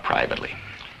could talk privately?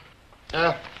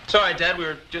 It's all right, Dad. We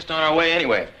were just on our way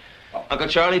anyway. Uncle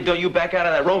Charlie, don't you back out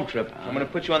of that road trip. I'm going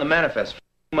to put you on the manifest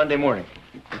Monday morning.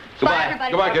 Goodbye. Bye,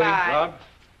 everybody. Goodbye, Kitty. Bye. Rob.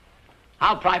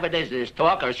 How private is this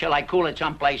talk, or shall I cool it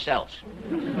someplace else?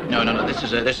 No.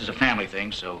 This is a family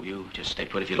thing, so you just stay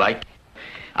put if you like.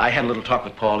 I had a little talk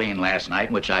with Pauline last night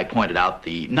in which I pointed out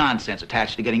the nonsense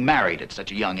attached to getting married at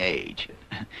such a young age.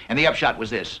 And the upshot was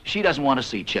this. She doesn't want to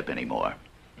see Chip anymore.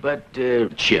 But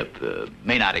Chip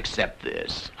may not accept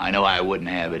this. I know I wouldn't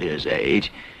have at his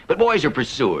age. But boys are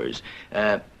pursuers.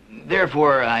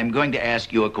 Therefore, I'm going to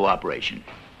ask your cooperation.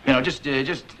 You know, just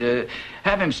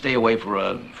have him stay away for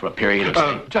a period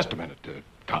of... Just a minute,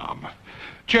 Tom.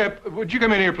 Chip, would you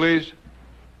come in here, please?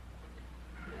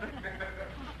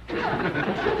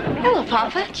 Hello,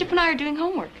 Papa. Chip and I are doing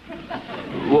homework.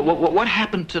 What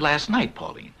happened to last night,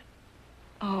 Pauline?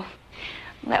 Oh,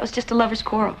 that was just a lover's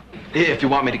quarrel. If you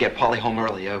want me to get Polly home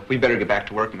early, we better get back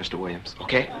to work, Mr. Williams,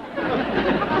 okay?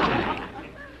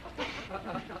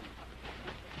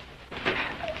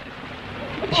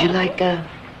 Would you like a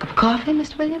cup of coffee,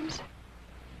 Mr. Williams?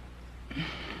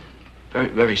 Very,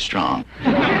 very strong.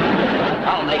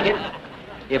 I'll make it.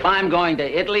 If I'm going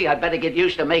to Italy, I'd better get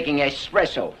used to making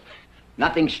espresso.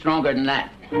 Nothing stronger than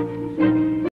that.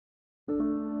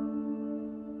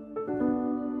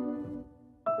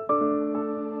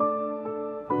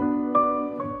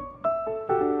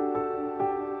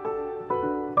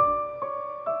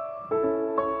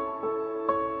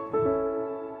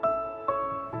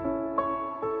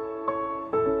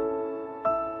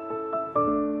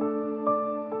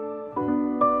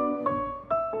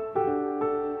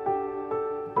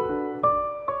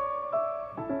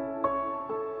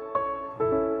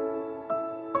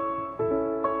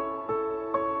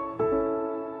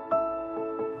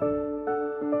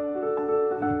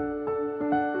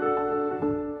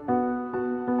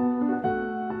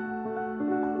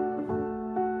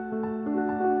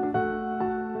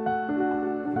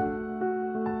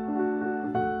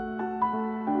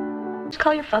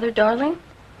 Call your father darling?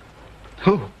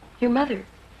 Who? Your mother.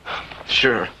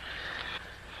 Sure.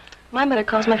 My mother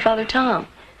calls my father Tom,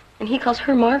 and he calls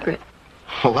her Margaret.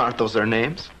 Well, aren't those their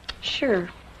names? Sure,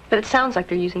 but it sounds like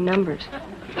they're using numbers.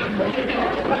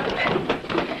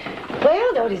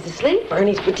 Well, Dodie's asleep.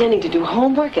 Ernie's pretending to do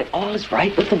homework, and all is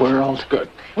right with the world. Good.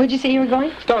 Where'd you say you were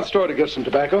going? Down the store to get some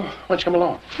tobacco. Why don't you come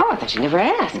along? Oh, I thought you never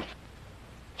asked.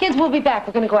 Kids, we'll be back.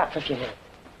 We're going to go out for a few minutes.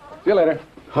 See you later.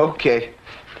 Okay.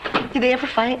 Do they ever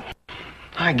fight?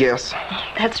 I guess.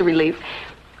 That's a relief.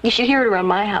 You should hear it around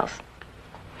my house.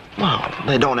 Well,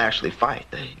 they don't actually fight.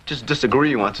 They just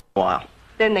disagree once in a while.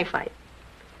 Then they fight.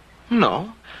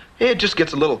 No. It just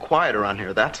gets a little quiet around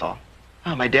here, that's all.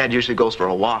 Oh, my dad usually goes for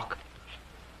a walk.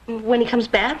 When he comes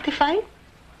back, they fight?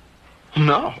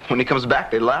 No. When he comes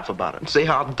back, they laugh about it and say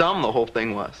how dumb the whole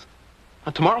thing was.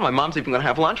 Tomorrow, my mom's even going to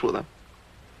have lunch with him.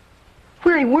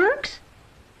 Where he works?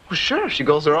 Well, sure. She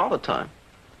goes there all the time.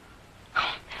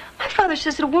 My father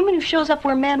says that a woman who shows up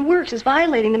where a man works is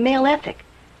violating the male ethic.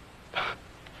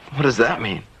 What does that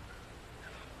mean?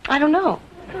 I don't know.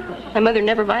 My mother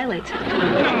never violates it.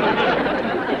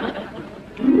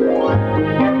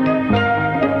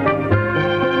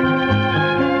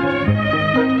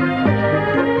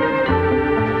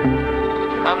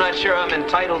 I'm not sure I'm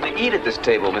entitled to eat at this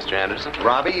table, Mr. Anderson.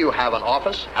 Robbie, you have an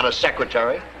office and a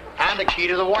secretary and a key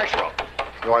to the washroom.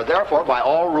 You are therefore, by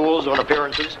all rules of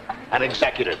appearances, an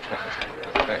executive.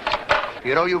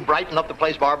 You know, you brighten up the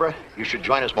place, Barbara. You should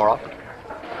join us more often.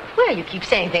 Well, you keep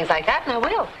saying things like that, and I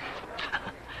will.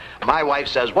 My wife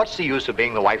says, what's the use of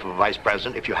being the wife of a vice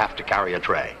president if you have to carry a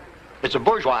tray? It's a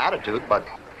bourgeois attitude, but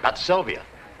that's Sylvia.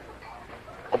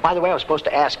 Oh, by the way, I was supposed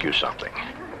to ask you something.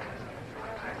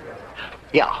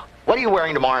 Yeah, what are you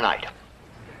wearing tomorrow night?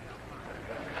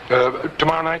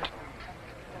 Tomorrow night?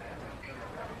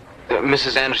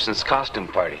 Mrs. Anderson's costume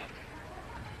party.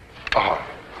 Oh.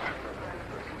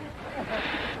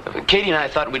 Katie and I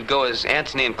thought we'd go as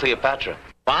Antony and Cleopatra.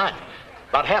 Fine.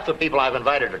 About half the people I've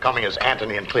invited are coming as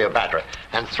Antony and Cleopatra.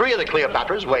 And 3 of the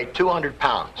Cleopatras weigh 200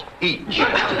 pounds each.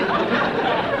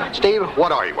 Steve,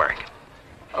 what are you wearing?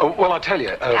 Well, I'll tell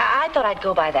you. I thought I'd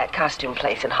go by that costume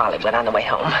place in Hollywood on the way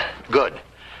home. Good.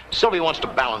 Sylvia wants to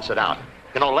balance it out.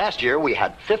 You know, last year we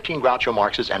had 15 Groucho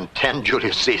Marxes and 10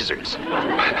 Julius Caesars.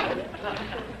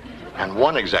 And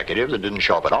 1 executive that didn't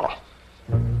show up at all.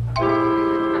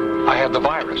 I had the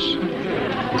virus.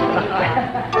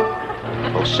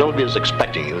 Well, Sylvia's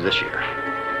expecting you this year.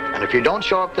 And And if you don't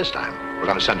show up this time, we're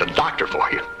going to send a doctor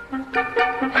for you.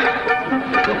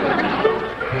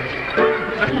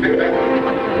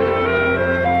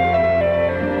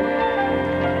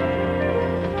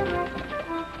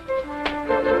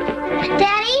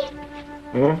 Daddy?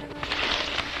 Hmm?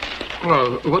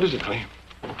 Well, what is it, honey?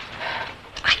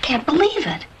 I can't believe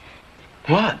it.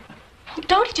 What?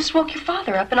 Dodie just woke your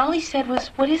father up, and all he said was,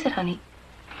 "What is it, honey?"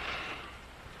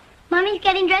 Mommy's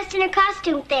getting dressed in her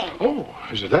costume thing. Oh,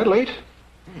 is it that late?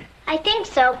 I think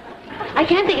so. I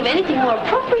can't think of anything more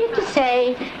appropriate to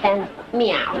say than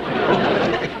meow.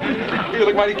 You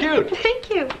look mighty cute. Thank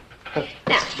you.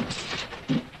 Now,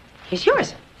 here's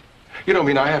yours. You don't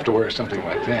mean I have to wear something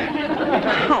like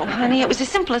that? Oh, honey, it was the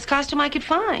simplest costume I could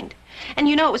find. And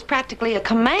you know it was practically a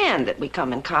command that we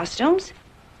come in costumes.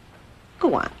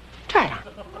 Go on. Try it on.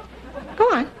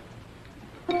 Go on.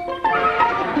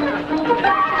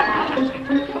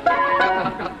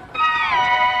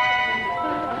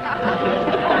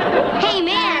 Hey,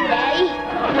 man, Daddy.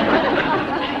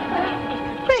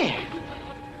 There.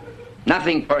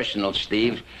 Nothing personal,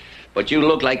 Steve, but you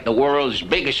look like the world's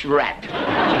biggest rat.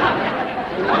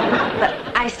 But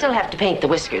I still have to paint the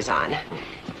whiskers on.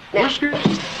 Now, Whiskers?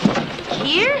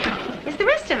 here is the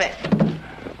rest of it.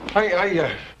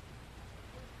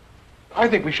 I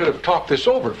think we should have talked this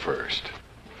over first.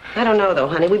 I don't know, though,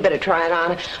 honey. We better try it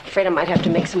on. Afraid I might have to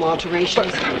make some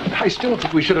alterations. But I still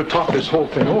think we should have talked this whole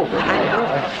thing over. I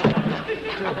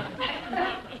know.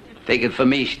 Take it from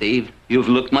me, Steve. You've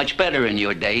looked much better in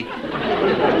your day.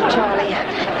 Charlie,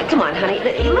 come on, honey.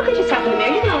 Look at yourself in the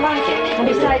mirror. You're going to like it. And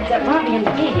besides, Robbie and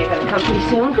Katie are going to come pretty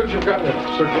soon. Couldn't you have gotten a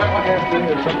Sir Galahad thing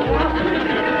or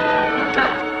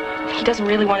something? He doesn't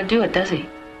really want to do it, does he?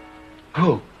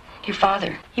 Who? Your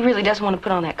father. He really doesn't want to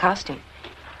put on that costume.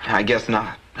 I guess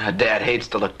not. Dad hates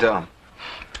to look dumb.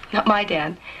 Not my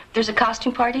dad. If there's a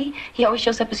costume party, he always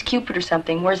shows up as Cupid or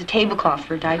something, wears a tablecloth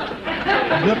for a diaper.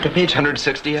 Are you up to page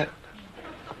 160 yet?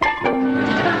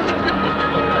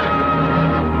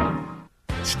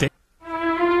 Stay.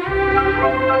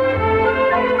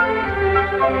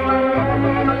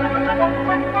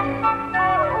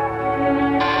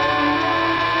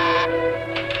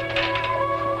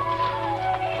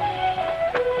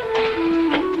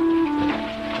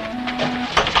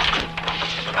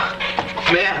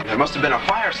 Man, there must have been a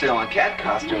fire sale on cat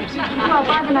costumes. Well,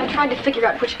 Barb and I tried to figure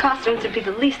out which costumes would be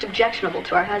the least objectionable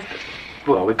to our husband.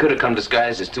 Well, we could have come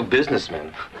disguised as two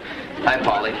businessmen. Hi,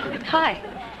 Polly. Hi.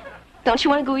 Don't you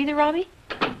want to go either, Robbie?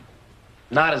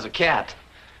 Not as a cat.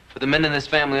 But the men in this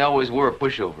family always were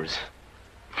pushovers.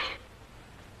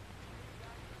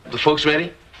 The folks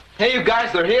ready? Hey, you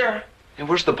guys, they're here. Hey,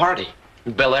 where's the party?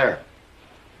 Bel Air.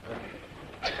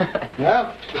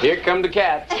 Yeah. Here come the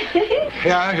cats.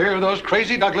 Yeah, here are those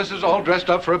crazy Douglases all dressed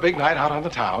up for a big night out on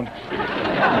the town.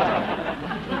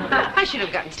 I should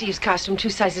have gotten Steve's costume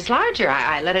 2 sizes larger.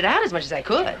 I let it out as much as I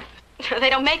could. They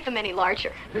don't make them any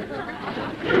larger.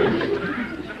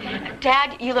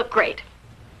 Dad, you look great.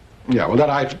 Yeah, well, then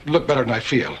I look better than I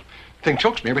feel. Thing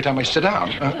chokes me every time I sit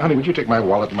down. Honey, would you take my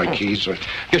wallet and my keys?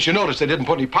 Guess you noticed they didn't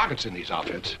put any pockets in these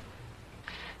outfits.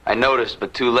 I noticed,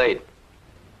 but too late.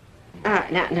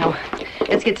 Now,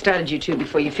 let's get started, you two,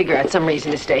 before you figure out some reason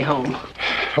to stay home.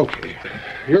 Okay.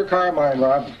 Your car, mine,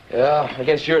 Rob. Yeah, I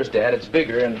guess yours, Dad. It's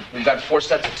bigger, and we've got 4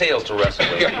 sets of tails to wrestle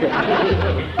with.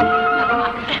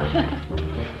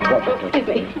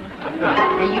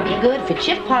 Now, you be good for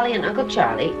Chip, Polly, and Uncle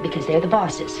Charlie, because they're the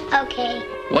bosses. Okay.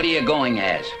 What are you going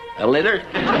as? A litter?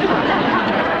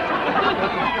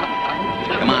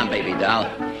 Come on, baby doll.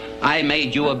 I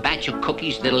made you a batch of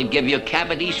cookies that'll give you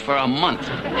cavities for a month.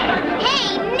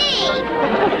 Hey, Nate!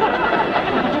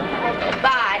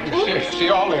 Bye. See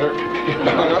you all later.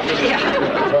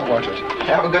 Well, watch it.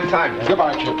 Have a good time.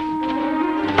 Goodbye, Chip.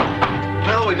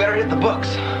 Well, we better hit the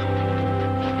books.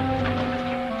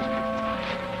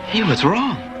 Hey, what's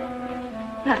wrong?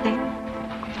 Nothing.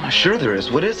 Well, sure there is.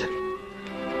 What is it?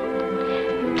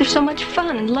 There's so much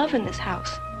fun and love in this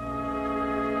house.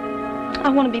 I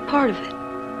want to be part of it.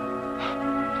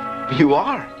 You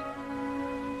are.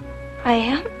 I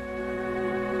am?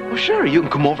 Well, sure. You can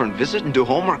come over and visit and do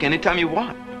homework anytime you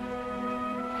want.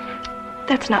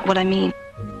 That's not what I mean.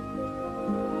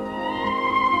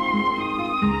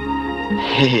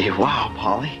 Hey, wow,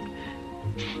 Polly.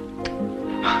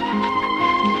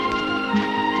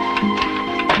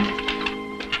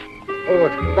 Oh,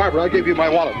 look, Barbara, I gave you my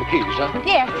wallet and the keys, huh?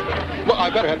 Yes. Well, I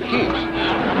better have the keys.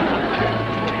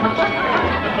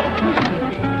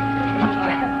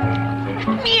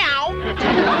 Meow.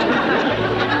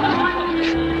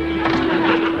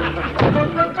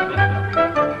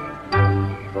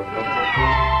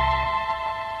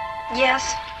 Yes.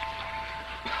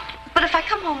 But if I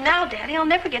come home now, Daddy, I'll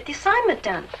never get the assignment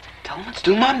done. Tell him it's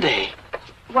due Monday.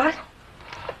 What?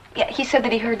 Yeah, he said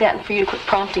that he heard that and for you to quit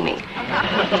prompting me.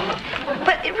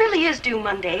 But it really is due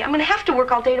Monday. I'm going to have to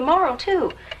work all day tomorrow,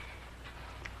 too.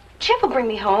 Chip will bring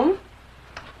me home.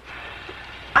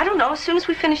 I don't know, as soon as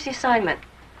we finish the assignment.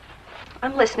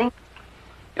 I'm listening.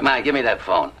 Come on, give me that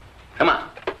phone. Come on.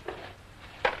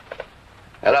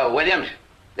 Hello, Williams?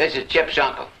 This is Chip's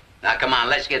uncle. Now, come on,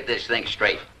 let's get this thing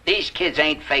straight. These kids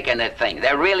ain't faking a thing.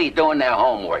 They're really doing their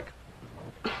homework.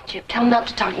 Chip, tell him not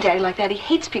to talk to Daddy like that. He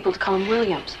hates people to call him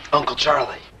Williams. Uncle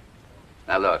Charlie.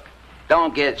 Now, look,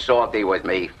 don't get salty with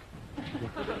me.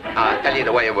 I'll tell you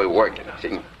the way we work it.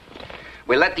 See?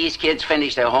 We let these kids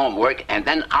finish their homework, and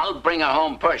then I'll bring her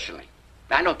home personally.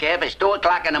 I don't care if it's 2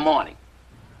 o'clock in the morning.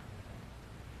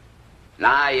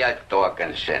 Now you're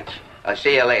talking sense. I'll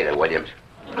see you later, Williams.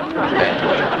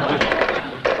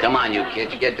 Come on, you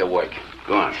kids, get to work.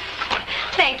 Go on.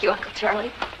 Thank you, Uncle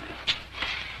Charlie.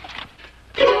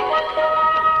 Well,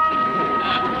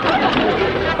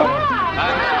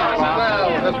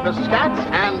 Mrs. Katz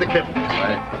and the kittens.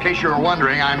 In case you were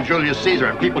wondering, I'm Julius Caesar,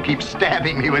 and people keep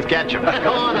stabbing me with ketchup. Come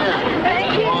on in.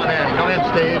 Come on in. Come in,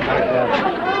 Steve.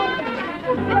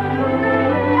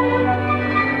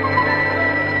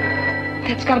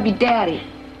 That's got to be Daddy.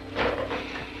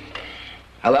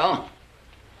 Hello?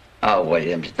 Oh,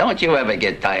 Williams, don't you ever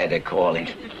get tired of calling?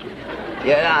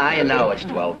 Yeah, I know it's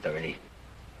 12:30.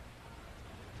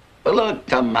 But look,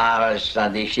 tomorrow's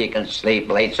Sunday, she can sleep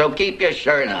late, so keep your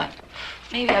shirt on.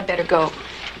 Maybe I better go.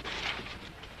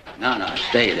 No,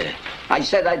 stay there. I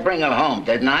said I'd bring her home,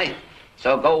 didn't I?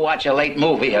 So go watch a late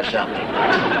movie or something.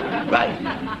 Right.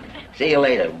 See you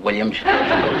later, Williams.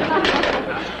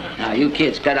 Now, you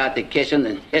kids cut out the kissing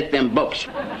and hit them books.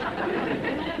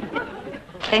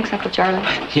 Thanks, Uncle Charlie.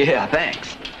 Yeah,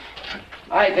 thanks.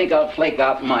 I think I'll flake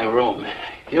out in my room.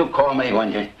 You call me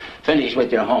when you're finished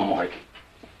with your homework.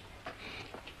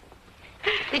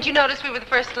 Did you notice we were the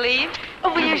first to leave?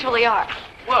 Oh, we usually are.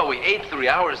 Well, we ate 3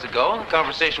 hours ago. The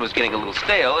conversation was getting a little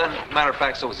stale, and matter of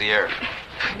fact, so was the air.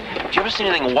 Did you ever see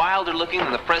anything wilder looking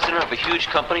than the president of a huge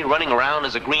company running around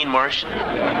as a green Martian?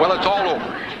 Well, it's all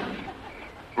over.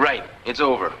 Right. It's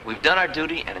over. We've done our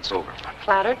duty, and it's over.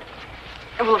 Flattered?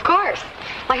 Well, of course.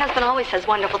 My husband always says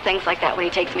wonderful things like that when he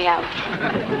takes me out.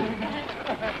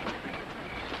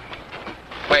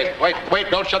 Wait.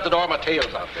 Don't shut the door. My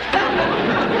tail's out there.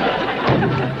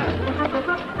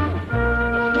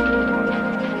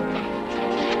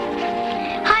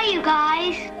 Hi, you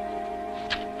guys.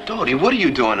 Dodie, what are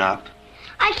you doing up?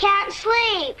 I can't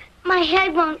sleep. My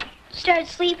head won't start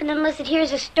sleeping unless it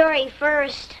hears a story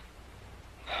first.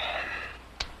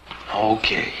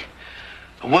 Okay.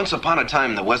 Once upon a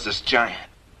time, there was this giant.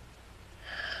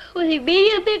 Was he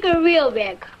medium big or real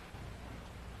big?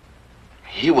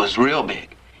 He was real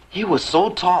big. He was so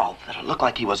tall that it looked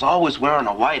like he was always wearing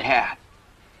a white hat.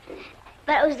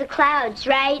 That was the clouds,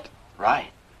 right? Right.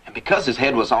 And because his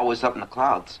head was always up in the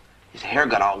clouds, his hair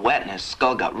got all wet and his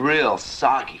skull got real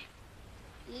soggy.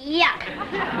 Yuck.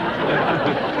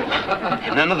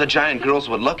 And none of the giant girls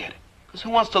would look at it. Because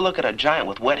who wants to look at a giant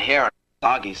with wet hair and a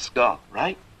soggy skull,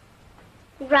 right?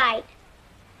 Right.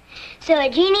 So a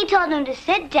genie told him to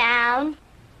sit down.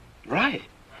 Right.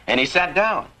 And he sat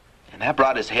down. And that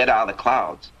brought his head out of the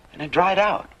clouds. And it dried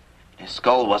out. His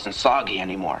skull wasn't soggy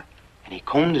anymore. And he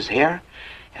combed his hair,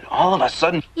 and all of a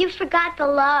sudden... You forgot the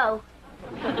low.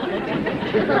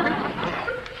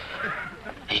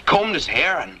 He combed his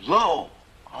hair, and lo,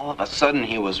 all of a sudden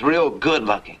he was real good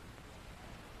looking.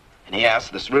 And he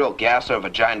asked this real gasser of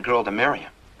a giant girl to marry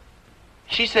him.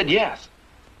 She said yes.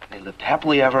 They lived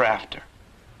happily ever after.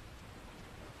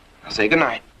 I'll say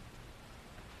goodnight.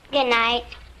 Good night.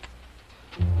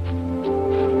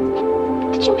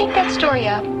 Did you make that story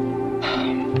up?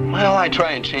 Well, I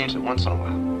try and change it once in a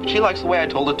while. She likes the way I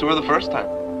told it to her the first time.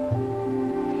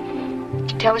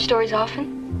 Do you tell her stories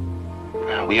often?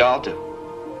 We all do.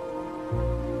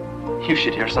 You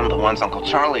should hear some of the ones Uncle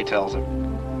Charlie tells her.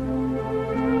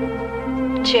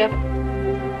 Chip.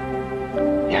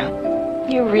 Yeah?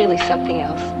 You're really something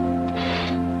else.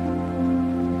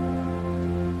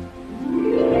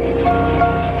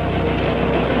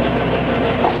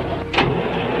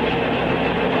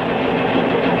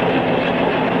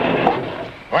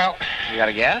 Well, You got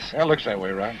a gas? it looks that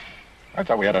way, Ron. I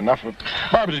thought we had enough of...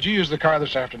 Barbara, did you use the car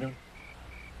this afternoon?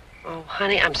 Oh,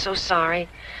 honey, I'm so sorry.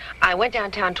 I went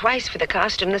downtown twice for the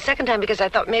costume. The second time because I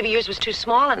thought maybe yours was too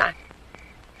small, and I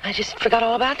just forgot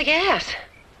all about the gas.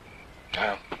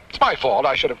 It's my fault.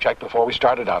 I should have checked before we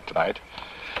started out tonight.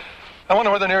 I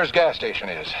wonder where the nearest gas station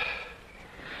is.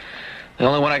 The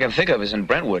only one I can think of is in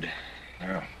Brentwood.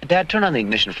 Yeah. Dad, turn on the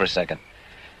ignition for a second.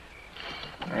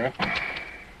 All right.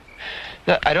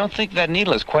 I don't think that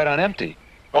needle is quite on empty.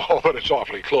 Oh, but it's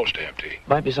awfully close to empty.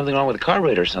 Might be something wrong with the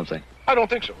carburetor or something. I don't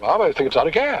think so, Bob. I think it's out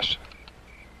of gas.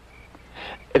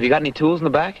 Have you got any tools in the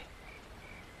back?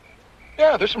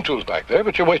 Yeah, there's some tools back there,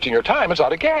 but you're wasting your time. It's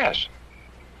out of gas.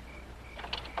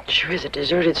 Sure is a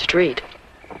deserted street.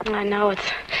 I know, it's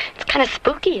kind of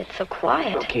spooky. It's so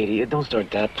quiet. Oh, Katie, don't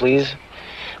start that, please.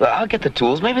 Well, I'll get the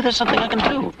tools. Maybe there's something I can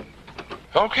do.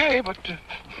 Okay, but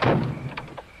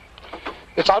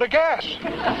it's out of gas.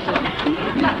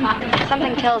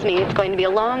 Something tells me it's going to be a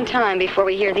long time before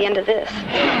we hear the end of this.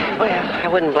 Well, I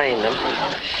wouldn't blame them.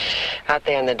 Out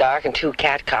there in the dark in 2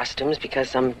 cat costumes because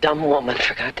some dumb woman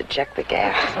forgot to check the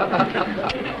gas.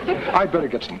 I'd better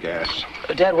get some gas.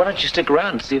 Dad, why don't you stick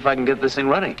around and see if I can get this thing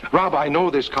running? Rob, I know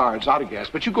this car is out of gas,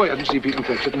 but you go ahead and see if you can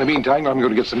fix it. In the meantime, I'm going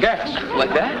to get some gas.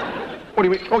 Like that? What do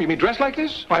you mean? Oh, you mean dressed like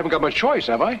this? I haven't got much choice,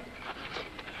 have I?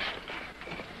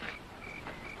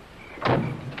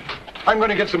 I'm going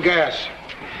to get some gas.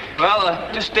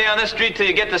 Well, just stay on this street till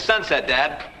you get to Sunset,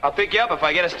 Dad. I'll pick you up if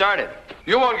I get it started.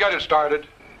 You won't get it started.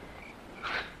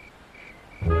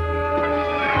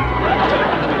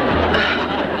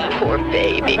 Poor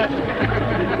baby.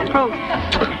 Oh,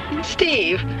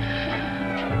 Steve.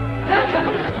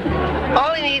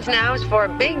 All he needs now is for a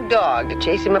big dog to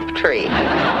chase him up a tree.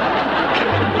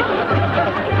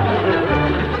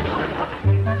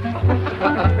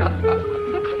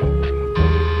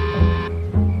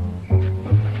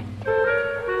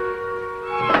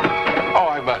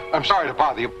 I'm sorry to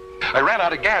bother you. I ran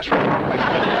out of gas.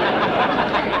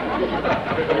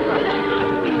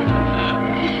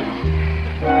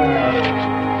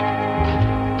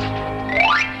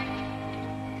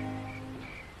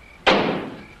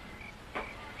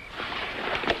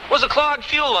 Was a clogged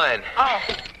fuel line. Oh.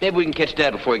 Maybe we can catch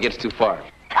Dad before he gets too far.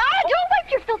 Ah, don't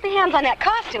wipe your filthy hands on that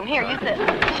costume. Here, use this.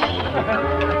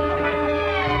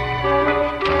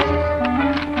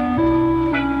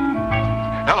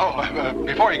 Hello.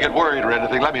 Before you get worried or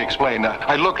anything, let me explain.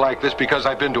 I look like this because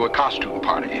I've been to a costume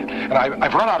party. And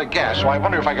I've run out of gas, so I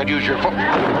wonder if I could use your phone.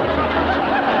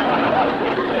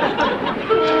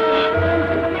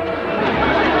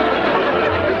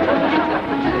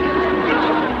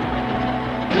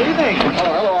 Good evening.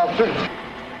 Oh, hello, officer.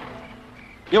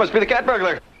 You must be the cat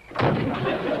burglar.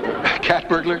 Cat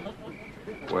burglar?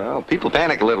 Well, people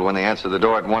panic a little when they answer the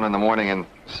door at 1 in the morning and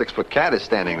a 6-foot cat is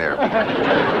standing there.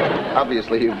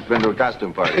 Obviously, you've been to a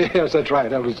costume party. Yes, that's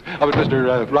right. I was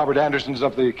Mr. Robert Anderson's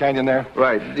up the canyon there.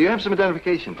 Right. Do you have some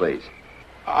identification, please?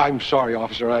 I'm sorry,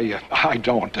 officer. I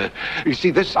don't. You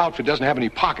see, this outfit doesn't have any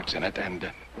pockets in it, and...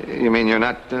 You mean you're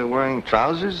not wearing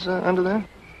trousers under there?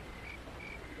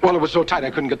 Well, it was so tight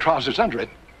I couldn't get trousers under it.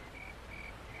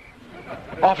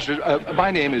 Officer,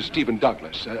 my name is Stephen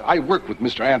Douglas. I work with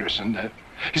Mr. Anderson.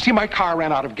 You see, my car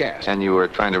ran out of gas. And you were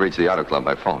trying to reach the auto club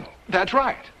by phone? That's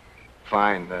right.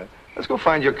 Fine. Let's go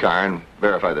find your car and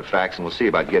verify the facts, and we'll see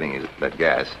about getting you that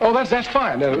gas. Oh, that's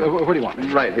fine. What do you want?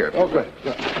 Right here. Oh, good.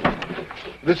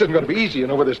 This isn't going to be easy, you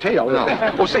know, with this tail. No.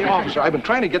 Oh, say, officer, I've been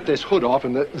trying to get this hood off,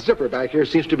 and the zipper back here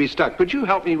seems to be stuck. Could you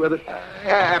help me with it?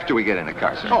 After we get in the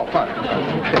car, sir. Oh, fine.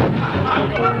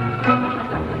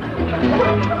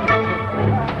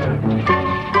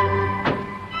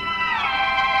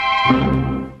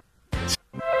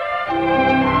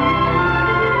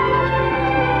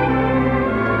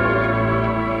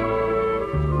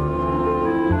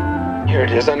 Here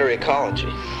it is under ecology.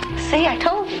 See, I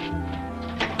told you.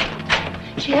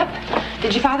 Chip,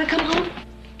 did your father come home?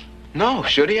 No,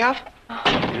 should he have?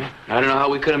 I don't know how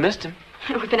we could have missed him.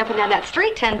 We've been up and down that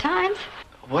street 10 times.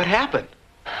 What happened?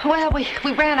 Well, we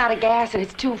ran out of gas, and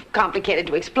it's too complicated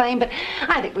to explain, but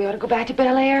I think we ought to go back to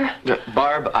Bel Air.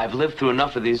 Barb, I've lived through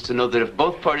enough of these to know that if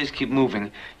both parties keep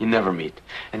moving, you never meet.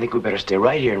 I think we better stay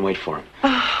right here and wait for him.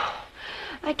 Oh,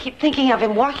 I keep thinking of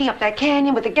him walking up that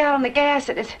canyon with a gallon of gas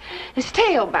and his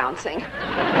tail bouncing.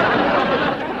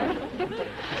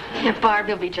 Yeah, Barb,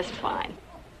 you'll be just fine.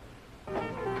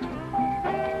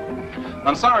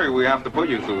 I'm sorry we have to put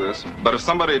you through this, but if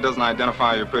somebody doesn't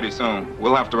identify you pretty soon,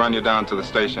 we'll have to run you down to the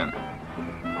station.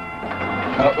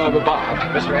 Bob.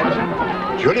 Mr.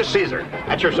 Anderson? Julius Caesar,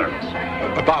 at your service.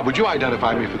 Bob, would you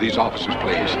identify me for these officers,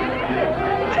 please?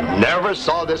 I never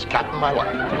saw this cat in my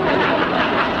life.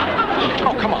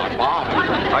 Oh, come on, Bob.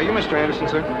 Are you Mr. Anderson,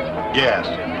 sir? Yes.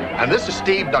 And this is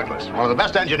Steve Douglas, one of the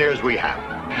best engineers we have.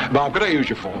 Bob, could I use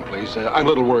your phone, please? I'm a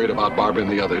little worried about Barbara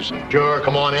and the others. Sure,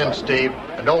 come on in, Steve.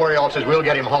 And don't worry, officers, we'll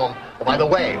get him home. Oh, by the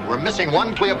way, we're missing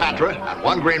 1 Cleopatra and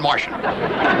 1 Green Martian.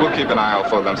 We'll keep an eye out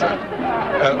for them, sir.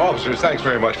 Officers, thanks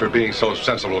very much for being so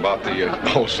sensible about the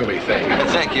whole silly thing.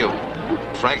 Thank you.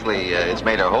 Frankly, it's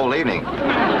made our whole evening.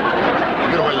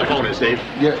 You know where the phone is, Dave?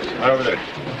 Yes. Right over there.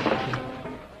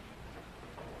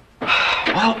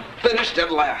 Well, finished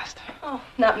at last. Oh,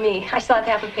 not me. I still have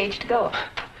half a page to go.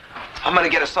 I'm gonna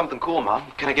get us something cool,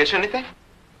 Mom. Can I get you anything?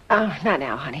 Oh, not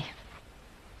now, honey.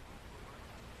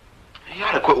 You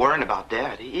ought to quit worrying about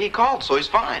Dad. He called, so he's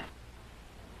fine.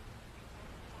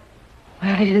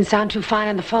 Well, he didn't sound too fine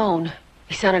on the phone.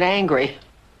 He sounded angry.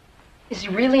 Is he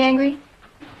really angry?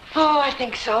 Oh, I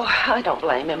think so. I don't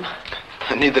blame him.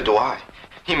 Neither do I.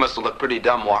 He must have looked pretty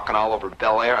dumb walking all over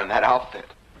Bel Air in that outfit.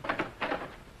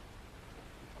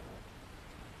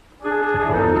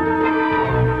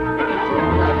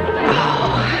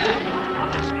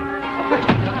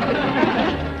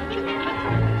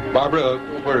 Barbara,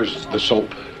 where's the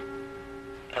soap?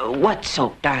 What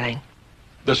soap, darling?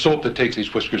 The soap that takes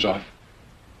these whiskers off.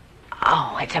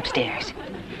 Oh, it's upstairs.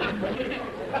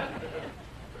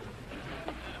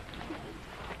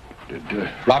 Did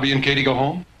Robbie and Katie go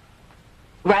home?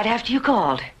 Right after you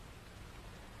called.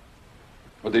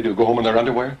 What'd they do, go home in their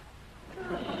underwear?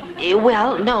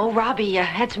 Well, no, Robbie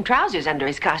had some trousers under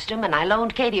his costume, and I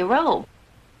loaned Katie a robe.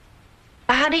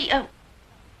 Honey,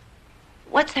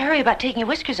 what's the hurry about taking your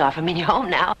whiskers off? I mean, you're home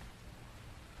now.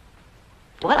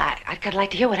 Well, I'd kind of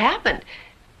like to hear what happened.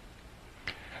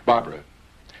 Barbara,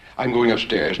 I'm going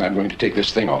upstairs, and I'm going to take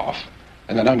this thing off.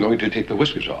 And then I'm going to take the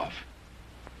whiskers off.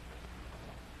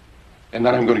 And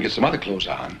then I'm going to get some other clothes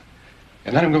on.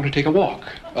 And then I'm going to take a walk.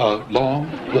 A long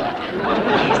walk.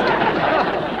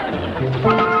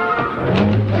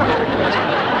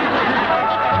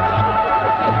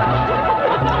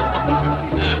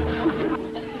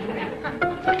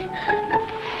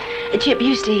 Chip,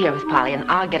 you stay here with Polly, and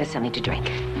I'll get us something to drink.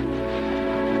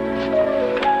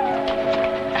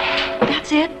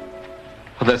 That's it?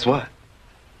 Well, that's what?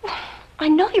 I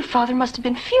know your father must have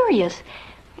been furious.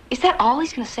 Is that all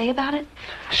he's going to say about it?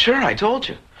 Sure, I told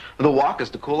you. The walk is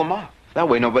to cool him off. That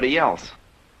way nobody yells.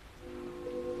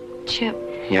 Chip,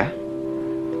 Yeah?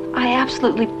 I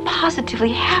absolutely,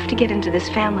 positively have to get into this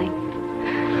family.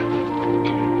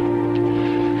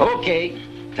 Okay,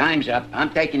 time's up. I'm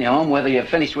taking you home whether you're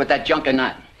finished with that junk or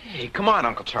not. Hey, come on,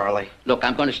 Uncle Charlie. Look,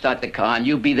 I'm going to start the car, and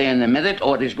you be there in a minute,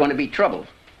 or there's going to be trouble.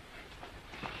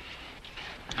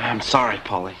 I'm sorry,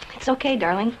 Polly. It's okay,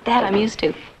 darling. That I'm used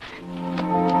to.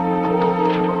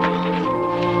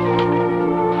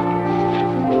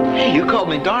 Hey, you called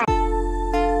me darling.